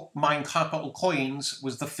 4 MindCAPITAL coins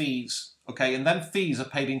was the fees, okay? And then fees are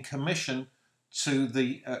paid in commission to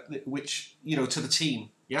the, which, you know, to the team,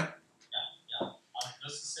 yeah? Ja. Also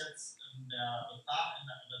das ist jetzt der Betrag in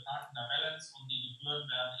der Balance und die Gebühren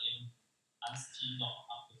werden eben ans Team noch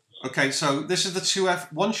abgeführt. Okay, so this is the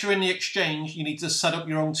 2F. Once you're in the exchange, you need to set up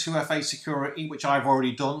your own 2FA security, which I've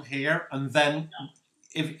already done here. And then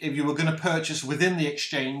if you were going to purchase within the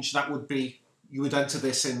exchange, that would be, you would enter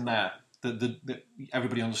this in there.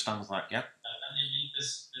 Everybody understands that, yeah? Then you need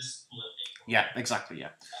this 2FA. Yeah, exactly,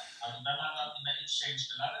 yeah. Also wenn man dann in der Exchange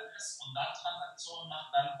gelandet ist und dann Transaktionen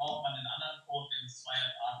macht, dann braucht man den anderen Code, den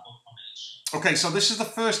 2FA-Code von der Exchange. Okay, so this is the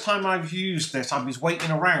first time I've used this. I was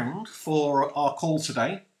waiting around for our call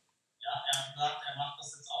today. Ja, hat gesagt, macht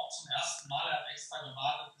das jetzt auch zum ersten Mal. Hat extra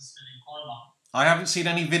gewartet, bis wir den Call machen. I haven't seen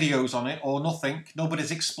any videos on it or nothing.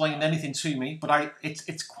 Nobody's explained anything to me, but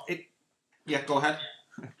yeah, go ahead.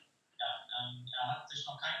 Ja, hat sich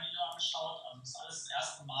noch kein Video angeschaut, also ist alles das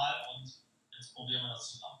erste Mal und jetzt probieren wir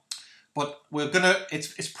das zusammen. But we're gonna.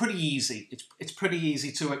 It's pretty easy. It's pretty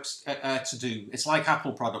easy to do. It's like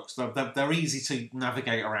Apple products. They're easy to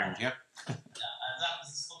navigate around. Yeah. Ja, sagt, es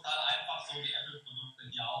ist total einfach, so wie Apple-Produkte,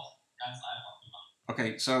 die auch ganz einfach gemacht.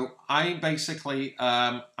 Okay, so I basically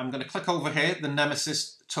I'm going to click over here, the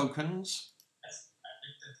Nemesis tokens. Yes, I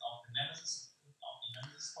clicked it on the Nemesis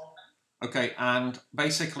token. Okay, and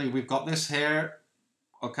basically we've got this here.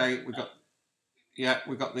 Okay, we've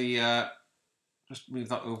got the. Just move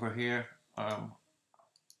that over here.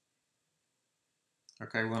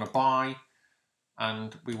 Okay, we want to buy,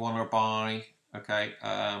 and we want to buy. Okay,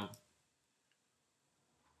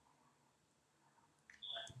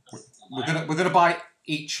 we're gonna buy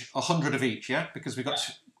each 100 of each, yeah, because we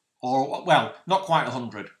got, or well, not quite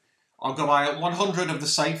 100. I'll go buy 100 of the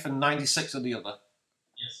safe and 96 of the other.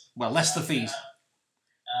 Yes. Well, less the fees.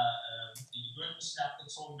 Die Gebühren müssen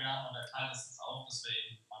abgezogen werden und der Teil ist jetzt auch, dass wir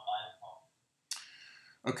eben mal beide kaufen.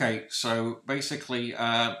 Okay, so basically,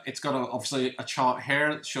 it's got obviously a chart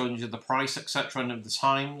here that shows you the price, etc., and of the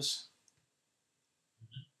times.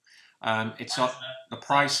 It's got the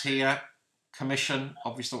price here, commission,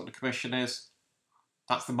 obviously what the commission is.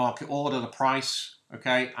 That's the market order, the price,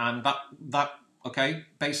 okay, and okay,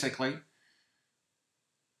 basically,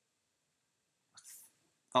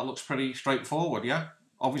 that looks pretty straightforward, yeah?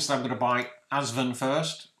 Obviously, I'm going to buy Asvan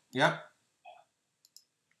first, yeah?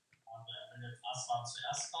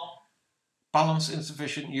 Balance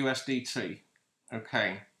insufficient USDT.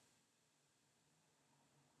 Okay.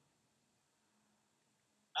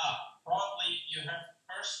 Probably you have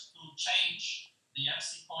first to change the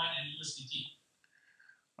MCCoin and USDT.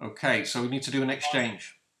 Okay, so we need to do an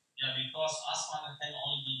exchange. Yeah, because Asvan can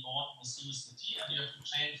only be bought with USDT, and you have to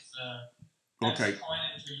change the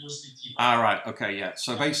MCCoin into USDT. Ah, right. Okay, yeah.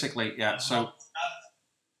 So basically, yeah. So.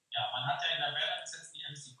 Ja, man hat ja in der Balance jetzt die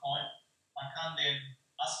MCCoin. Man kann den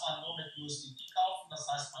Asvan nur mit USDT kaufen, das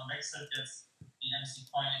heißt, man wechselt jetzt die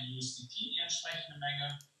MCCoin in USDT, die entsprechende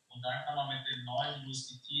Menge, und dann kann man mit den neuen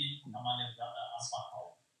USDT kann man den Asvan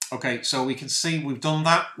kaufen. Okay, so we can see we've done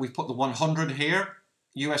that. We've put the 100 here,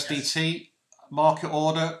 USDT, yes. Market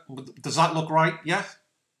order. Does that look right? Yeah?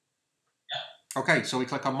 Yeah. Okay, so we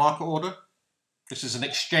click on market order. This is an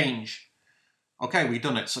exchange. Okay, we've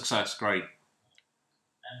done it. Success. Great.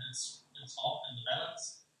 And it's off in the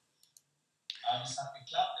balance. Das hat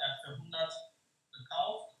geklappt, hat für 100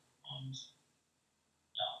 gekauft und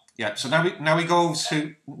ja. Yeah, so now we go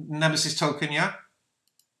to Nemesis token, yeah?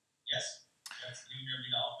 Yes. Jetzt gehen wir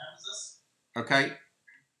wieder auf Nemesis. Okay.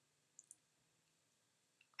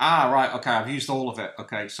 Ah, right, okay, I've used all of it.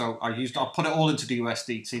 Okay, so I put it all into the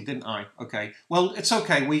USDT, didn't I? Okay. Well, it's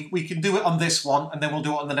okay. We can do it on this one, and then we'll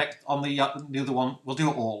do it on the next, on the other one. We'll do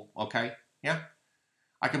it all, okay? Yeah?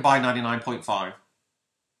 I can buy 99.5.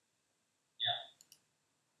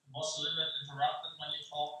 Was a little bit interrupted when you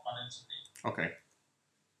talk, but it's okay. Okay.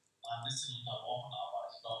 Ein bisschen unterbrochen, aber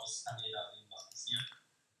ich glaube, es kann jeder sehen, was passiert.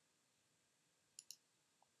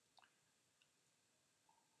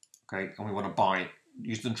 Okay, and we want to buy.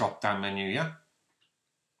 Use the drop-down menu, yeah?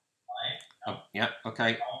 Buy. Yeah. Oh, yeah,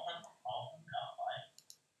 okay. Kaufen, ja, buy.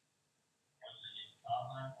 Sollte jedem klar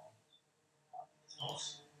sein.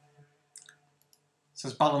 Los. It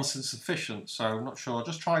says balance insufficient, so I'm not sure. I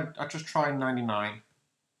just try 99.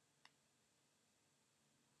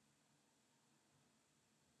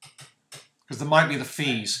 Because there might be the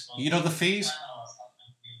fees. You know the fees?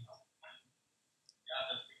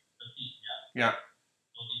 Ja. Yeah.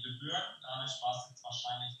 So die Gebühren. Dadurch war es jetzt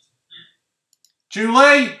wahrscheinlich zu viel.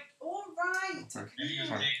 Julie. All right. Maybe you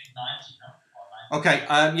take 90, no? Okay,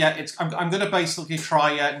 yeah, I'm going to basically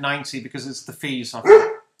try 90 because it's the fees. I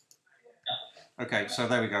think. Okay, so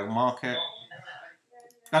there we go. Market.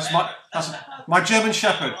 That's my German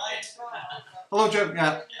Shepherd. Hello, German.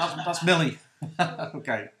 Yeah, that's Millie.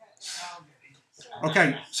 Okay.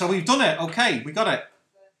 Okay, so we've done it. Okay, we got it.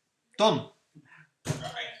 Done.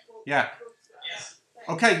 Yeah.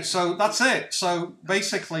 Okay, so that's it. So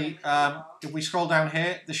basically, if we scroll down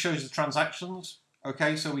here, this shows the transactions.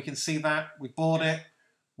 Okay, so we can see that we bought it.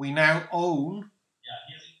 We now own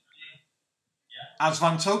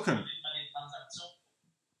Asvan token.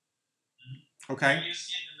 Okay.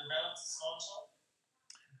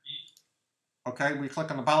 Okay, we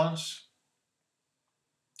click on the balance.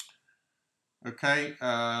 Okay,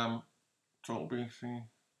 total BC. In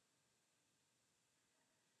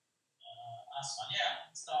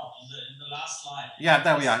the last slide. Yeah,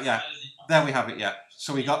 there we are. Yeah, there we have it. Yeah,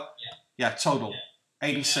 so we got total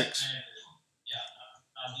 86.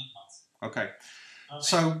 Okay,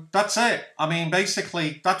 so that's it. I mean,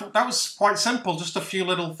 basically that was quite simple. Just a few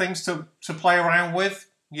little things to play around with.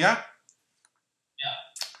 Yeah. Ja,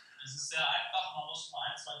 es ist sehr einfach. Man muss nur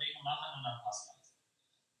ein, zwei Dinge machen und dann passt alles.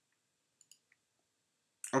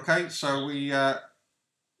 Okay, so we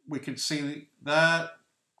can see there.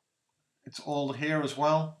 It's all here as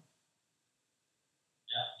well.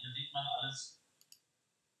 Ja, hier sieht man alles.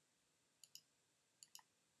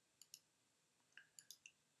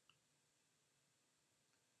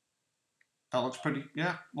 That looks pretty,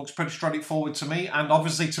 looks pretty straightforward to me. And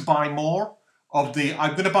obviously to buy more of the,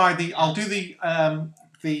 I'm going to buy the, I'll do the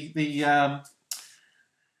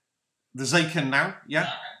Zaken now,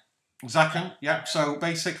 yeah? Zaken, yeah. So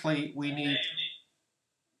basically we need,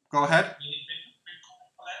 go ahead.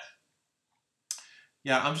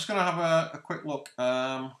 Yeah, I'm just going to have a quick look.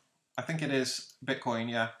 I think it is Bitcoin,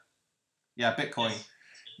 yeah. Yeah, Bitcoin. Yes.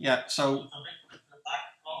 Yeah, so...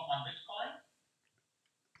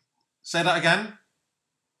 Say that again?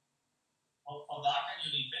 For Zaken,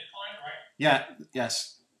 you need Bitcoin, right? Yeah,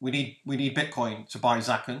 yes. We need Bitcoin to buy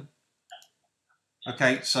Zaken.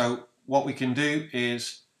 Okay, so what we can do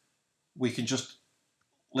is we can just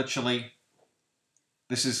literally,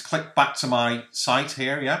 this is click back to my site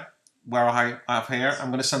here, yeah? Where I have here, I'm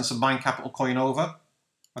going to send some MindCapital coin over.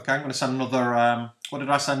 Okay, I'm going to send another, what did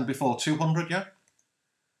I send before? 200, yeah?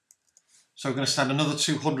 So we're going to send another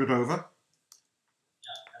 200 over. Ja,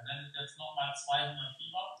 and then that's nochmal 200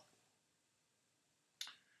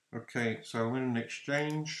 Fieber. Okay, so we're in an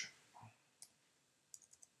exchange.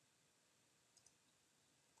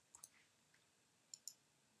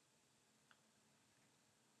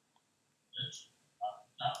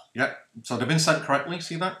 Yeah, so they've been sent correctly,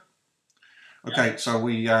 see that? Okay, yeah. So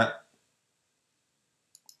we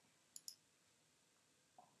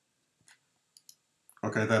okay,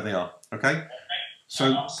 there they are. Okay,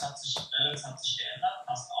 so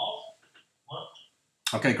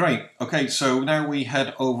okay, great. Okay, so now we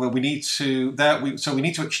head over. We need to so we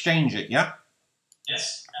need to exchange it, yeah?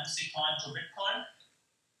 Yes, MCCoin to Bitcoin.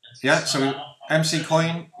 Yeah, so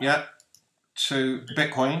MCCoin, yeah, to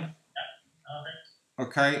Bitcoin.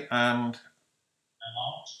 Okay, and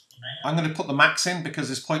I'm going to put the max in because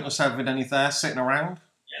it's pointless having any there sitting around.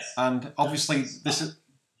 Yes. And obviously this is,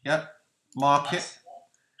 yeah, market.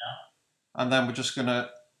 And then we're just going to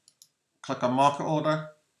click on market order,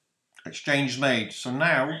 exchange made. So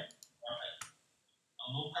now,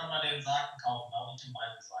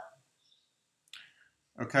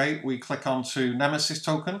 okay, we click on to Nemesis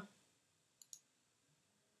token.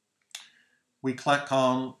 We click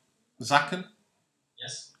on Zaken.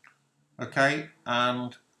 Yes. Okay,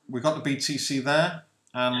 and we got the BTC there,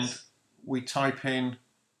 and yes. We type in,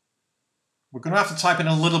 we're going to have to type in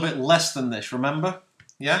a little bit less than this, remember?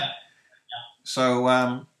 Yeah? Yeah. So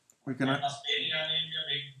we're going to...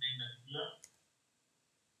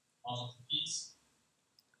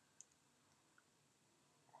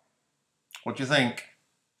 What do you think?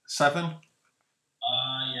 7?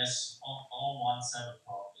 Yes, 0.017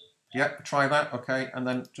 probably. Yep, try that, okay, and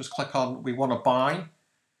then just click on, we want to buy.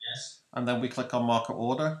 Yes. And then we click on market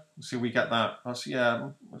order. See, we get that. That's, yeah,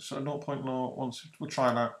 so 0.01, we'll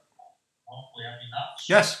try that. Oh, we have enough.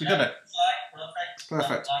 Yes, we did it. Perfekt.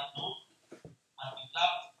 Perfect. Hat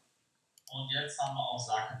geklappt. Und jetzt haben wir auch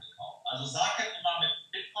Zaken gekauft. Also Zaken immer mit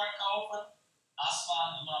Bitcoin kaufen,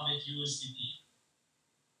 Asvan immer mit USDT.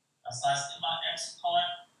 Das heißt immer MCCoin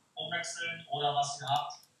umwechseln oder was ihr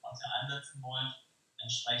habt, was ihr einsetzen wollt,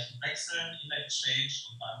 entsprechend wechseln in der Exchange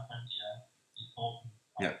und dann könnt ihr die Token.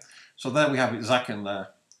 Yeah. So there we have it, Zaken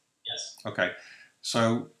there. Yes. Okay.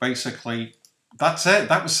 So basically, that's it.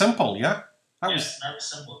 That was simple, yeah? That was very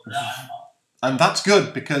simple. And that's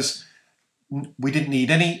good because we didn't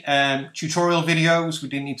need any tutorial videos. We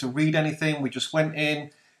didn't need to read anything. We just went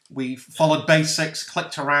in, we followed basics,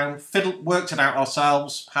 clicked around, worked it out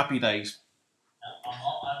ourselves. Happy days. Man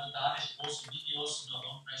braucht also gar nicht große Videos oder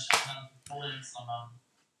irgendwelche anderen Tutorials, sondern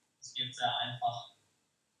es geht sehr einfach.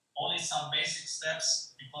 Only some basic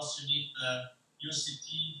steps because you need the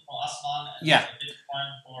USDT for Asvan and the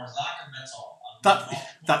Bitcoin for Zaken, that's all.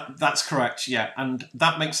 That's correct, yeah, and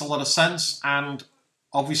that makes a lot of sense. And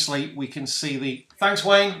obviously, we can see the thanks,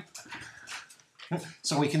 Wayne.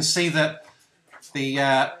 So we can see that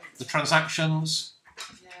the transactions.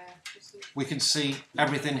 We can see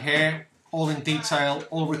everything here, all in detail,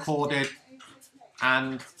 all recorded.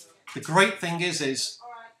 And the great thing is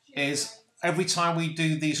every time we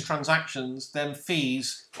do these transactions, then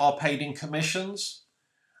fees are paid in commissions,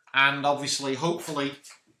 and obviously, hopefully.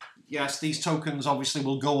 Yes, these tokens obviously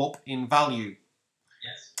will go up in value.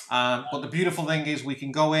 Yes. But the beautiful thing is we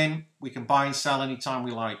can go in, we can buy and sell anytime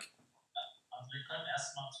we like. Also wir können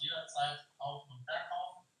erstmal zu jeder Zeit kaufen und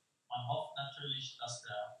verkaufen. Man hofft natürlich, dass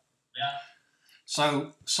der Wert.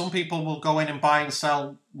 So some people will go in and buy and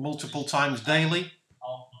sell multiple times daily.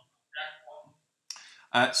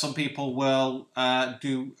 Some people will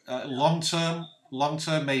do long term,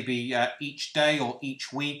 maybe each day or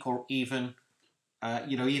each week or even.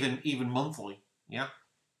 Even monthly, yeah.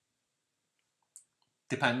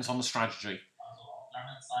 Depends on the strategy.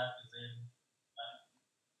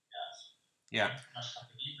 Yeah.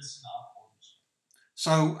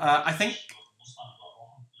 So I think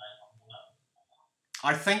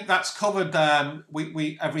that's covered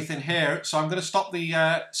we everything here. So I'm going to stop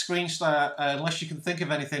the screen share unless you can think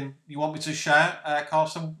of anything you want me to share,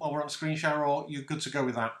 Carson, while we're on screen share, or you're good to go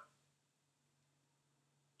with that.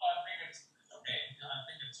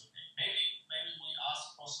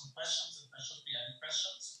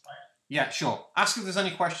 Yeah, sure. Ask if there's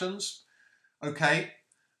any questions. Okay.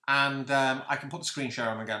 And I can put the screen share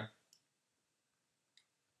on again.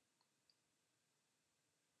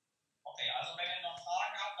 Okay, also wenn ihr noch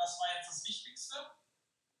Fragen habt, das war jetzt das Wichtigste.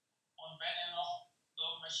 Und wenn ihr noch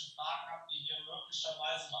irgendwelche Fragen habt, die wir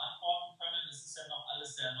möglicherweise beantworten können, das ist ja noch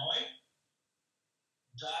alles sehr neu,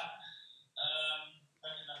 dann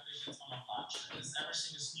könnt ihr natürlich jetzt noch Fragen stellen.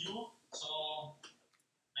 Everything is new, so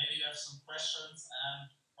maybe you have some questions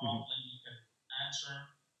and probably you can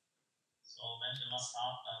answer. So, wenn ihr was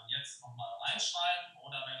habt, dann jetzt nochmal reinschreiben,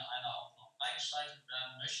 oder wenn einer auch noch freigeschaltet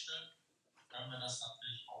werden möchte, können wir das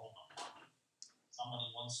natürlich auch noch machen.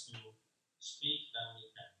 Somebody wants to speak, then we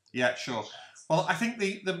can. Yeah, sure. Well, I think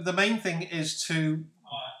the main thing is to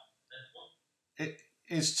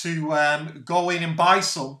go in and buy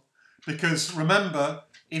some, because remember,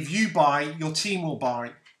 if you buy, your team will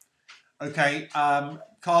buy. Okay.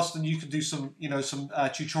 Carsten, you can do some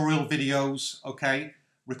tutorial videos, okay?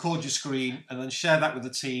 Record your screen and then share that with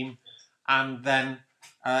the team, and then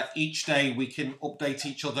each day we can update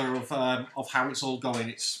each other of how it's all going.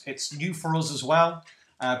 It's new for us as well,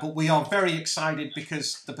 but we are very excited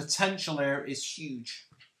because the potential there is huge.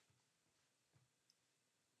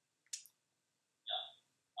 Ja,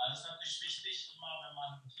 also es ist natürlich wichtig, immer wenn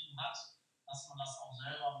man ein Team hat, dass man das auch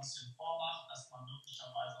selber ein bisschen vormacht, dass man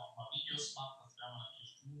möglicherweise auch mal Videos macht. Das werden wir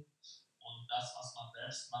natürlich tun. Und das, was man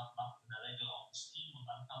selbst macht, macht in der Regel auch das Team, und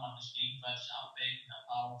dann kann man sich gegenseitig updaten,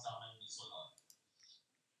 Erfahrung sammeln, wie es so läuft.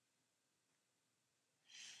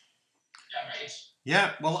 Yeah, great.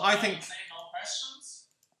 Yeah, well, I think. No questions.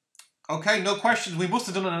 Okay, no questions. We must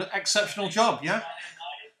have done an exceptional job, yeah?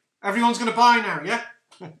 Everyone's going to buy now, yeah?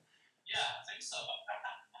 Yeah, I think so.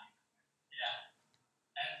 Yeah.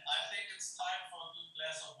 And I think it's time for a good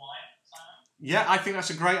glass of wine, Simon. Yeah, I think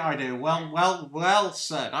that's a great idea. Well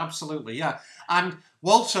said. Absolutely, yeah. And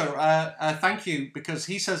Walter, thank you, because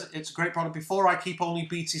he says it's a great product. Before I keep only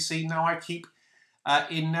BTC, now I keep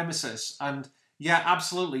in Nemesis. And yeah,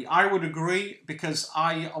 absolutely. I would agree, because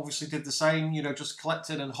I obviously did the same, just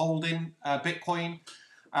collecting and holding Bitcoin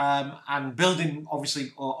and building,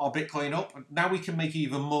 obviously, our Bitcoin up. Now we can make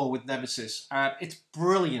even more with Nemesis. It's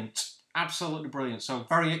brilliant. Absolutely brilliant. So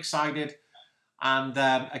very excited. And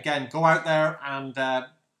again, go out there and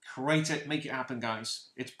create it, make it happen, guys.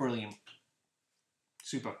 It's brilliant.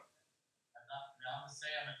 Super. Wir haben es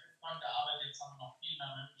sehr mit Bitcoin gearbeitet, jetzt haben wir noch viel mehr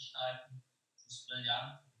Möglichkeiten. Das ist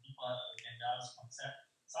brillant, super geniales Konzept.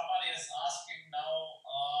 Somebody is asking now,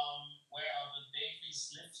 where are the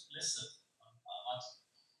DEFIs listed? But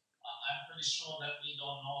I'm pretty sure that we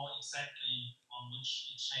don't know exactly on which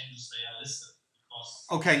exchanges they are listed, because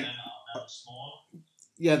okay. They are very small.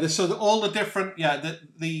 Yeah, so all the different,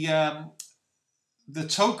 the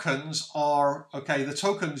tokens are, okay, the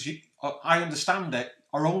tokens, I understand it,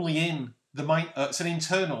 are only in the mine, it's an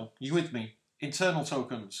internal, you with me? Internal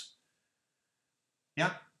tokens.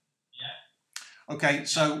 Yeah? Yeah. Okay,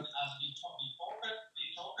 so... Also die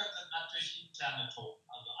Token sind natürlich interne Token.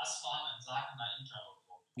 Also Asvan Zaken are internal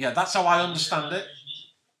tokens. Yeah, that's how I understand it.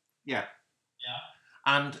 Yeah. Yeah.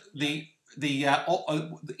 And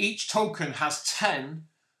each token has 10,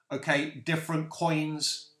 okay, different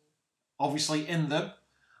coins, obviously, in them,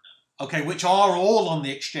 okay, which are all on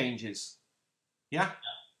the exchanges. Yeah?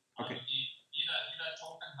 Ja. Okay. Also jeder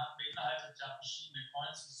Token beinhaltet ja verschiedene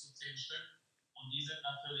Coins, bis zu 10 Stück, und die sind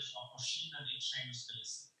natürlich auf verschiedenen Exchanges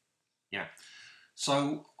gelistet. Yeah.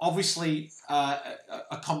 So obviously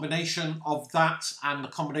a combination of that and a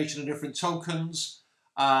combination of different tokens,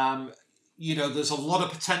 you know, there's a lot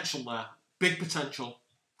of potential there, big potential.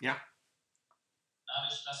 Yeah.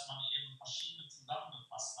 Dadurch, dass man eben verschiedene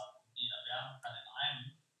zusammengefasst hat und die erwerben kann in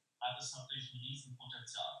einem, hat es natürlich ein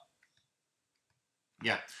Riesenpotenzial.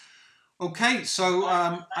 Yeah. Okay, so maybe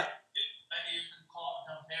you can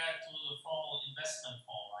compare it to the formal investment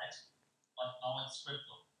form, right? But now it's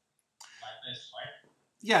crypto, like this, right?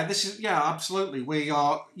 Yeah, this is, yeah, absolutely. We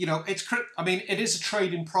are, you know, I mean, it is a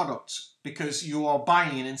trading product because you are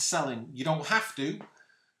buying and selling. You don't have to,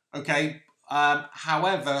 okay?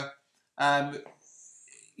 However,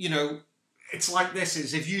 you know, it's like this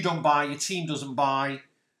is, if you don't buy, your team doesn't buy,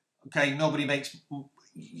 okay, nobody makes,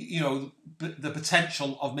 you know, the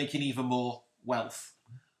potential of making even more wealth,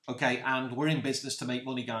 okay? And we're in business to make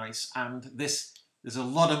money, guys, and there's a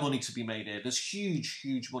lot of money to be made here. There's huge,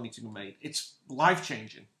 huge money to be made. It's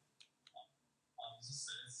life-changing. Es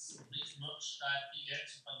ist eine Riesenmöglichkeit, viel Geld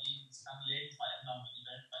zu verdienen. Es kann Leben verändern, die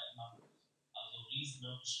Welt verändern. Also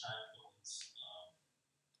Riesenmöglichkeit für uns,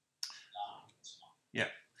 zu machen. Yeah.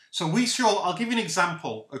 So I'll give you an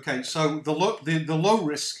example. Okay, so the low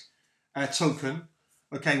risk token.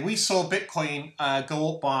 Okay, we saw Bitcoin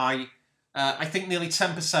go up by I think nearly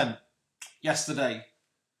 10% yesterday.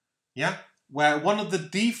 Yeah, where one of the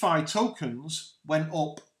DeFi tokens went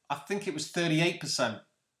up, I think it was 38%.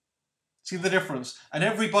 See the difference? And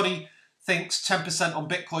everybody thinks 10% on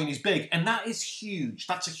Bitcoin is big, and that is huge.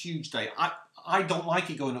 That's a huge day. I don't like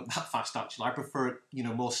it going up that fast, actually. I prefer it, you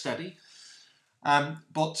know, more steady.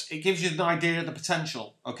 But it gives you an idea of the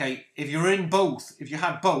potential. Okay, if you're in both, if you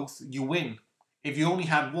had both, you win. If you only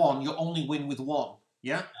had one, you only win with one.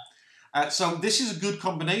 Yeah. So this is a good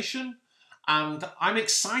combination, and I'm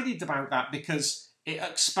excited about that because it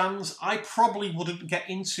expands. I probably wouldn't get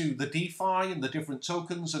into the DeFi and the different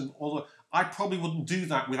tokens and all the. I probably wouldn't do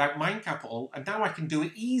that without MindCAPITAL, and now I can do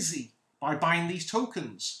it easy by buying these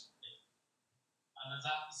tokens.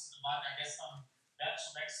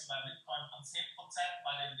 Wertzuwächse bei Bitcoin von 10%,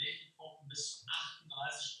 bei den DEFI-Token bis zu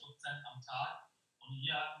 38% am Tag. Und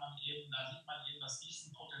hier hat man eben, da sieht man eben das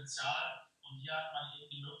Riesenpotenzial. Und hier hat man eben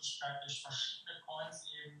die Möglichkeit, durch verschiedene Coins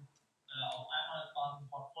eben auf einmal ein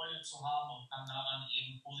Portfolio zu haben und kann daran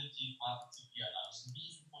eben positiv partizipieren. Also es ist ein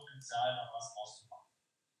Riesenpotenzial, da was rauszumachen.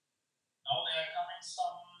 Now there are coming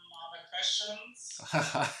some other questions.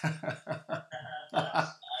 But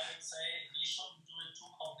I would say we shouldn't do it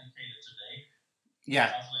too complicated today.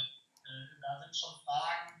 Yeah. Also, da sind schon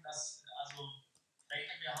Fragen, also ich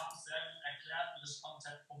denke, wir haben es sehr gut erklärt, wie das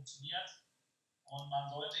Konzept funktioniert. Und man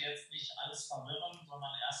sollte jetzt nicht alles verwirren,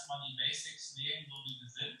 sondern erstmal die Basics nehmen, so wie sie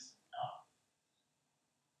sind. Ja.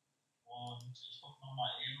 Und ich gucke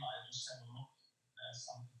nochmal eben, I just have a look, there's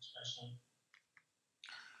something special.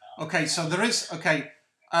 Okay, so there is, okay,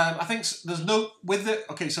 I think there's no, with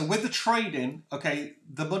the trading, okay,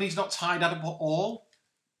 the money's not tied up at all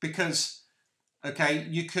because, okay,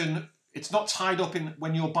 it's not tied up in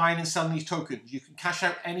when you're buying and selling these tokens. You can cash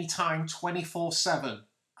out anytime, 24/7.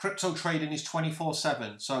 Crypto trading is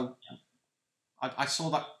 24/7. So I saw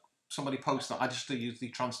that somebody post that. I just use the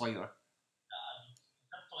translator.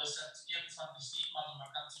 Crypto ist jetzt 24/7, also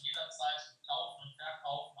man kann zu jeder Zeit kaufen und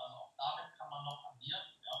verkaufen. Also auch damit kann man noch agieren.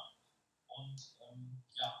 Ja. Und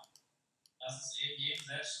ja, das ist eben jedem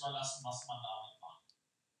selbst überlassen, was man damit macht.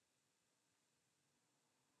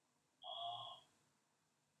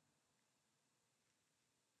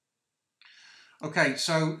 Okay,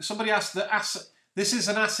 so somebody asked the asset. This is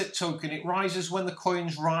an asset token. It rises when the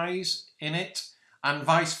coins rise in it, and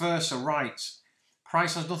vice versa. Right.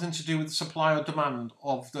 Price has nothing to do with the supply or demand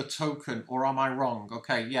of the token, or am I wrong?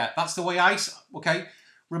 Okay, yeah, that's the way okay.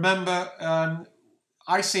 Remember,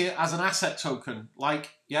 I see it as an asset token,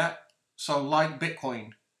 like, yeah, so like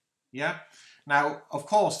Bitcoin, yeah. Now, of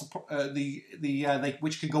course,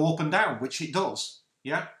 which can go up and down, which it does,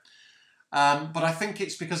 yeah. But I think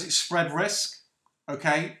it's because it's spread risk,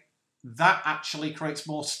 okay. that actually creates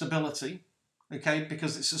more stability, okay,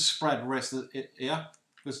 because it's a spread risk. Yeah,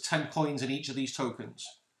 there's 10 coins in each of these tokens.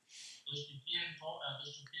 Durch die vielen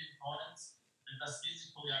Coins wird das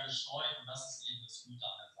Risiko ja gestreut und das ist eben das Gute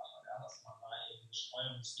an der Sache, ja, dass man da eben eine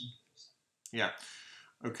Streuung des Risikos hat. Yeah.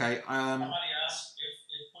 Okay. Somebody asked if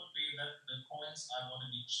it could be that the coins are going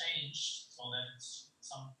to be changed so that it's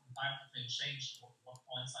some time to be changed what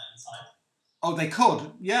coins are inside. Oh, they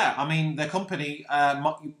could. Yeah. I mean, their company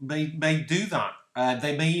may do that.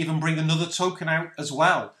 They may even bring another token out as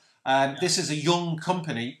well. This is a young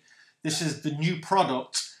company. This is the new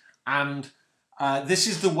product, and this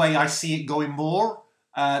is the way I see it going more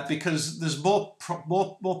because there's more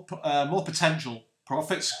potential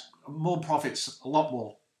profits, more profits, a lot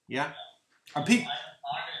more. Yeah. And people. Eine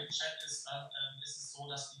Frage im Chat ist, ist es so,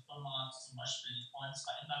 dass die Firma zum Beispiel die Coins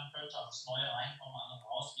verändern könnte, also das neue reinkommen, andere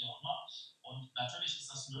raus, wie auch immer. Und natürlich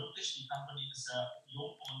ist das möglich. Die Company ist ja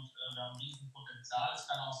jung und wir haben riesen Potenzial. Es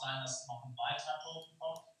kann auch sein, dass noch ein weiterer Token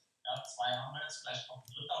kommt. Ja, 2 haben wir jetzt, vielleicht kommt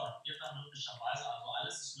ein dritter oder vierter möglicherweise. Also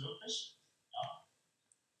alles ist möglich. Ja.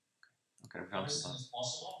 Okay, everything is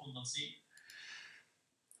possible. We will see.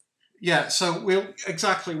 Yeah, so we'll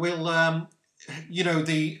you know,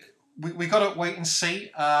 we got to wait and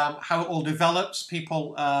see how it all develops.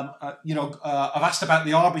 People, you know, I've asked about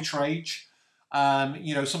the arbitrage.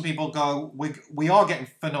 You know, some people go, we are getting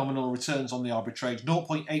phenomenal returns on the arbitrage.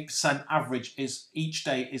 0.8% average is each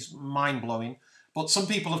day is mind blowing. But some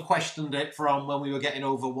people have questioned it from when we were getting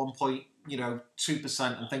over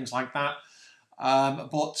 1.2% and things like that.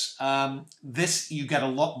 This you get a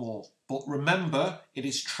lot more. But remember, it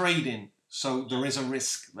is trading, so there is a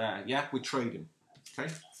risk there. Yeah, we're trading.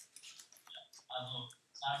 Okay. Also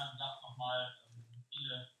Simon sagt nochmal,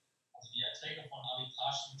 die Erträge von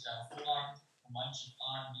Arbitrage sind ja hervorragend. Und manche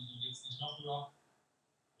fragen, wieso geht es nicht noch höher?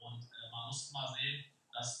 Und man muss mal sehen,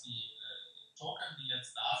 dass die Token, die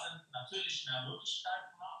jetzt da sind, natürlich mehr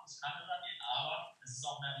Möglichkeiten haben. Es kann höher gehen, aber es ist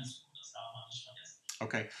auch mehr Risiko. Das darf man nicht vergessen.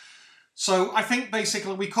 Okay. So I think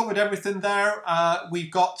basically we covered everything there.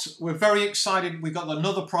 We're very excited. We've got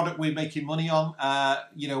another product we're making money on.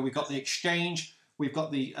 You know, we've got the exchange. We've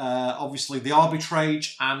got the obviously the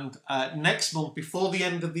arbitrage, and next month, before the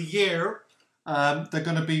end of the year, they're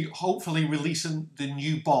going to be hopefully releasing the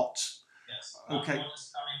new bot. Yes. Okay. What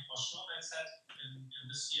is coming for sure? They said in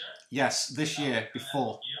this year. Yes, this year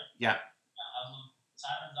before. Yeah. Also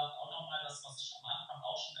Simon sagt auch nochmal das, was ich am Anfang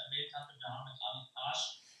auch schon erwähnt hatte. Wir haben mit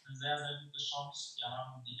Arbitrage eine sehr, sehr gute Chance. Wir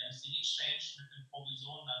haben die MC-Exchange mit den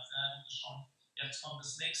Provisionen als sehr gute Chance. Jetzt kommt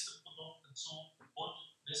das nächste Produkt dazu und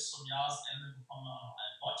bis zum Jahresende bekommen wir noch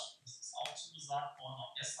einen Bot. Das ist auch zugesagt worden,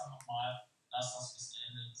 auch gestern nochmal, dass das bis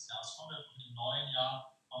Ende des Jahres kommt. Und im neuen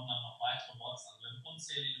Jahr kommen dann noch weitere Bots. Also wir haben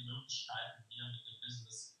unzählige Möglichkeiten, hier mit dem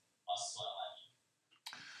Business was zu erreichen.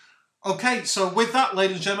 Okay, so with that,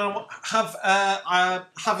 ladies and gentlemen, I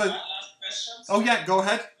have a. Last questions? Oh yeah, go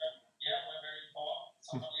ahead. Yeah, we're very important.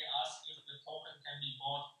 Somebody asked if the token can be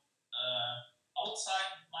bought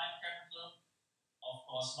outside MindCapital. Of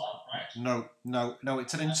course not, right? No.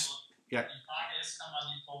 It's an yeah. Die Frage ist, kann man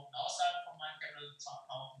die Token außerhalb von MindCapital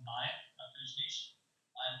kaufen? Nein, natürlich nicht.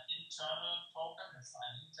 Ein internal Token ist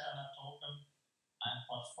ein interner Token, ein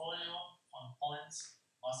Portfolio von Coins,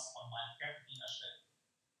 was von MindCapital erstellt wird.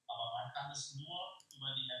 Aber man kann es nur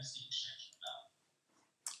über die MC-Exchange bewerben.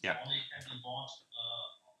 Yeah. Only can be bought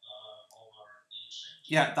over the exchange.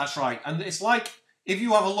 Yeah, that's right. And it's like, if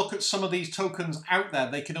you have a look at some of these tokens out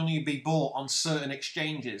there, they can only be bought on certain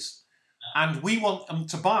exchanges. Yeah. And we want them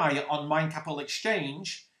to buy on MindCapital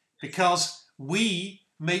Exchange because we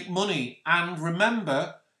make money. And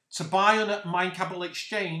remember, to buy on a MindCapital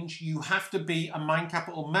Exchange, you have to be a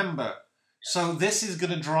MindCapital member. So this is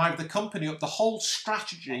going to drive the company up. The whole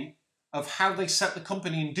strategy of how they set the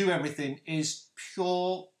company and do everything is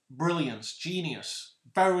pure brilliance, genius.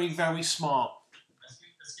 Very, very smart. Es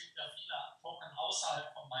gibt ja viele Token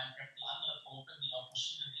außerhalb von MindCapital, andere Token, die auf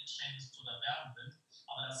verschiedenen Exchanges zu erwerben sind.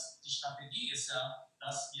 Aber die Strategie ist ja,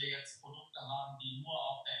 dass wir jetzt Produkte haben, die nur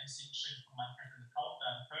auf der MC-Exchange von MindCapital gekauft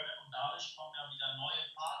werden können. Und dadurch kommen ja wieder neue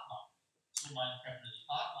Partner zu MindCapital. Die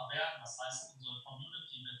Partner werden, das heißt, unsere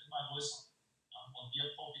Community wird immer größer. Und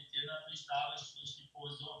wir profitieren natürlich dadurch durch die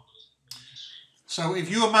Provision. So if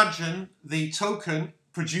you imagine the token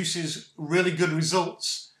produces really good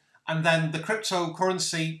results, and then the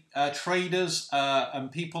cryptocurrency traders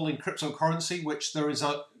and people in cryptocurrency, which there is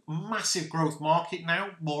a massive growth market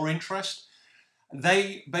now, more interest,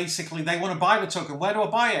 they want to buy the token. Where do I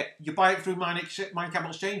buy it? You buy it through MindCapital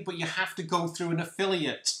Exchange, but you have to go through an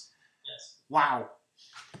affiliate. Yes. Wow.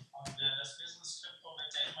 Und das Business Crypto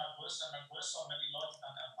wird ja immer größer und größer. Und wenn die Leute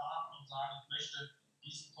dann erfahren und sagen, ich möchte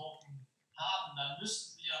diesen Token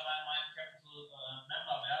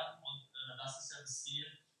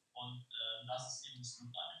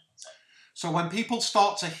So when people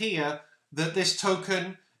start to hear that this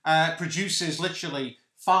token produces literally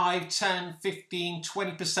 5, 10, 15,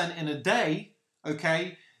 20% in a day,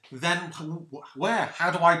 okay, then where? How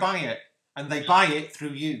do I buy it? And they buy it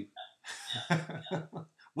through you.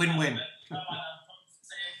 Win-win.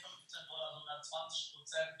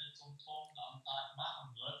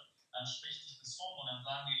 Dann spricht sich das rum und dann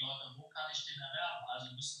sagen die Leute, wo kann ich den erwerben?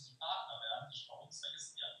 Also müssen sie Partner werden, sich bei uns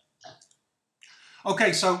registrieren.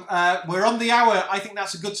 Okay, so we're on the hour. I think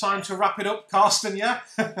that's a good time to wrap it up, Carsten, yeah?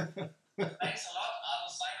 Thanks a lot.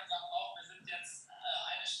 Also Simon sagt auch, wir sind jetzt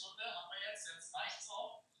eine Stunde, haben wir jetzt reicht's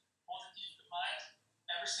auch. Positiv gemeint.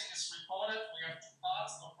 Everything is recorded. We have 2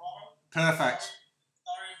 parts, no problem. Perfect.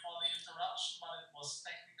 Sorry for the interruption, but it was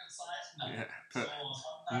technical side. Yeah, so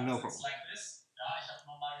sometimes no it's problem. like this. Ja, ich habe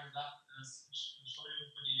nochmal gesagt,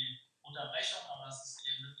 Entschuldigung für die Unterbrechung, aber das ist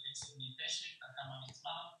eben wirklich die Technik, da kann man nichts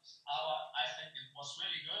machen. Aber I think it was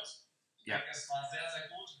really good. Ich denke, es war sehr, sehr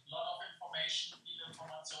gut. A lot of information, viele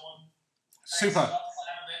Informationen. Super. Thanks a lot,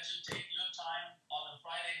 Simon, that you take your time on a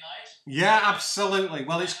Friday night. Yeah, absolutely.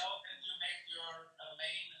 Well, it's... I know that you make your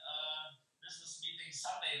main business meeting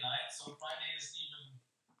Sunday night, so Friday is even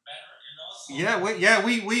better, you know. So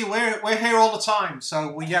we're here all the time.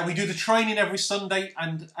 So we do the training every Sunday,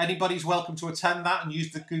 and anybody's welcome to attend that and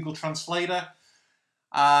use the Google Translator.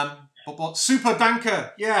 But super,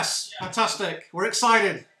 danke. Yes, fantastic. We're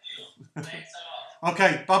excited. Thanks a lot.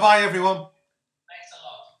 Okay, bye-bye, everyone. Thanks a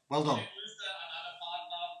lot. Well done. Grüße an alle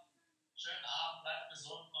Partner. Schönen Abend, bleibt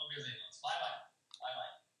gesund und wir sehen uns. Bye bye. Bye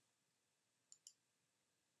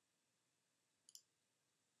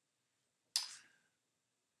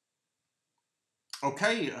bye.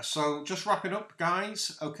 Okay, so just wrapping up,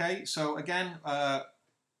 guys. Okay, so again,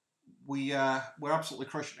 we're absolutely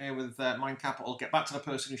crushing here with MindCapital. Get back to the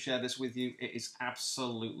person who shared this with you. It is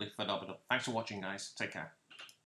absolutely phenomenal. Thanks for watching, guys. Take care.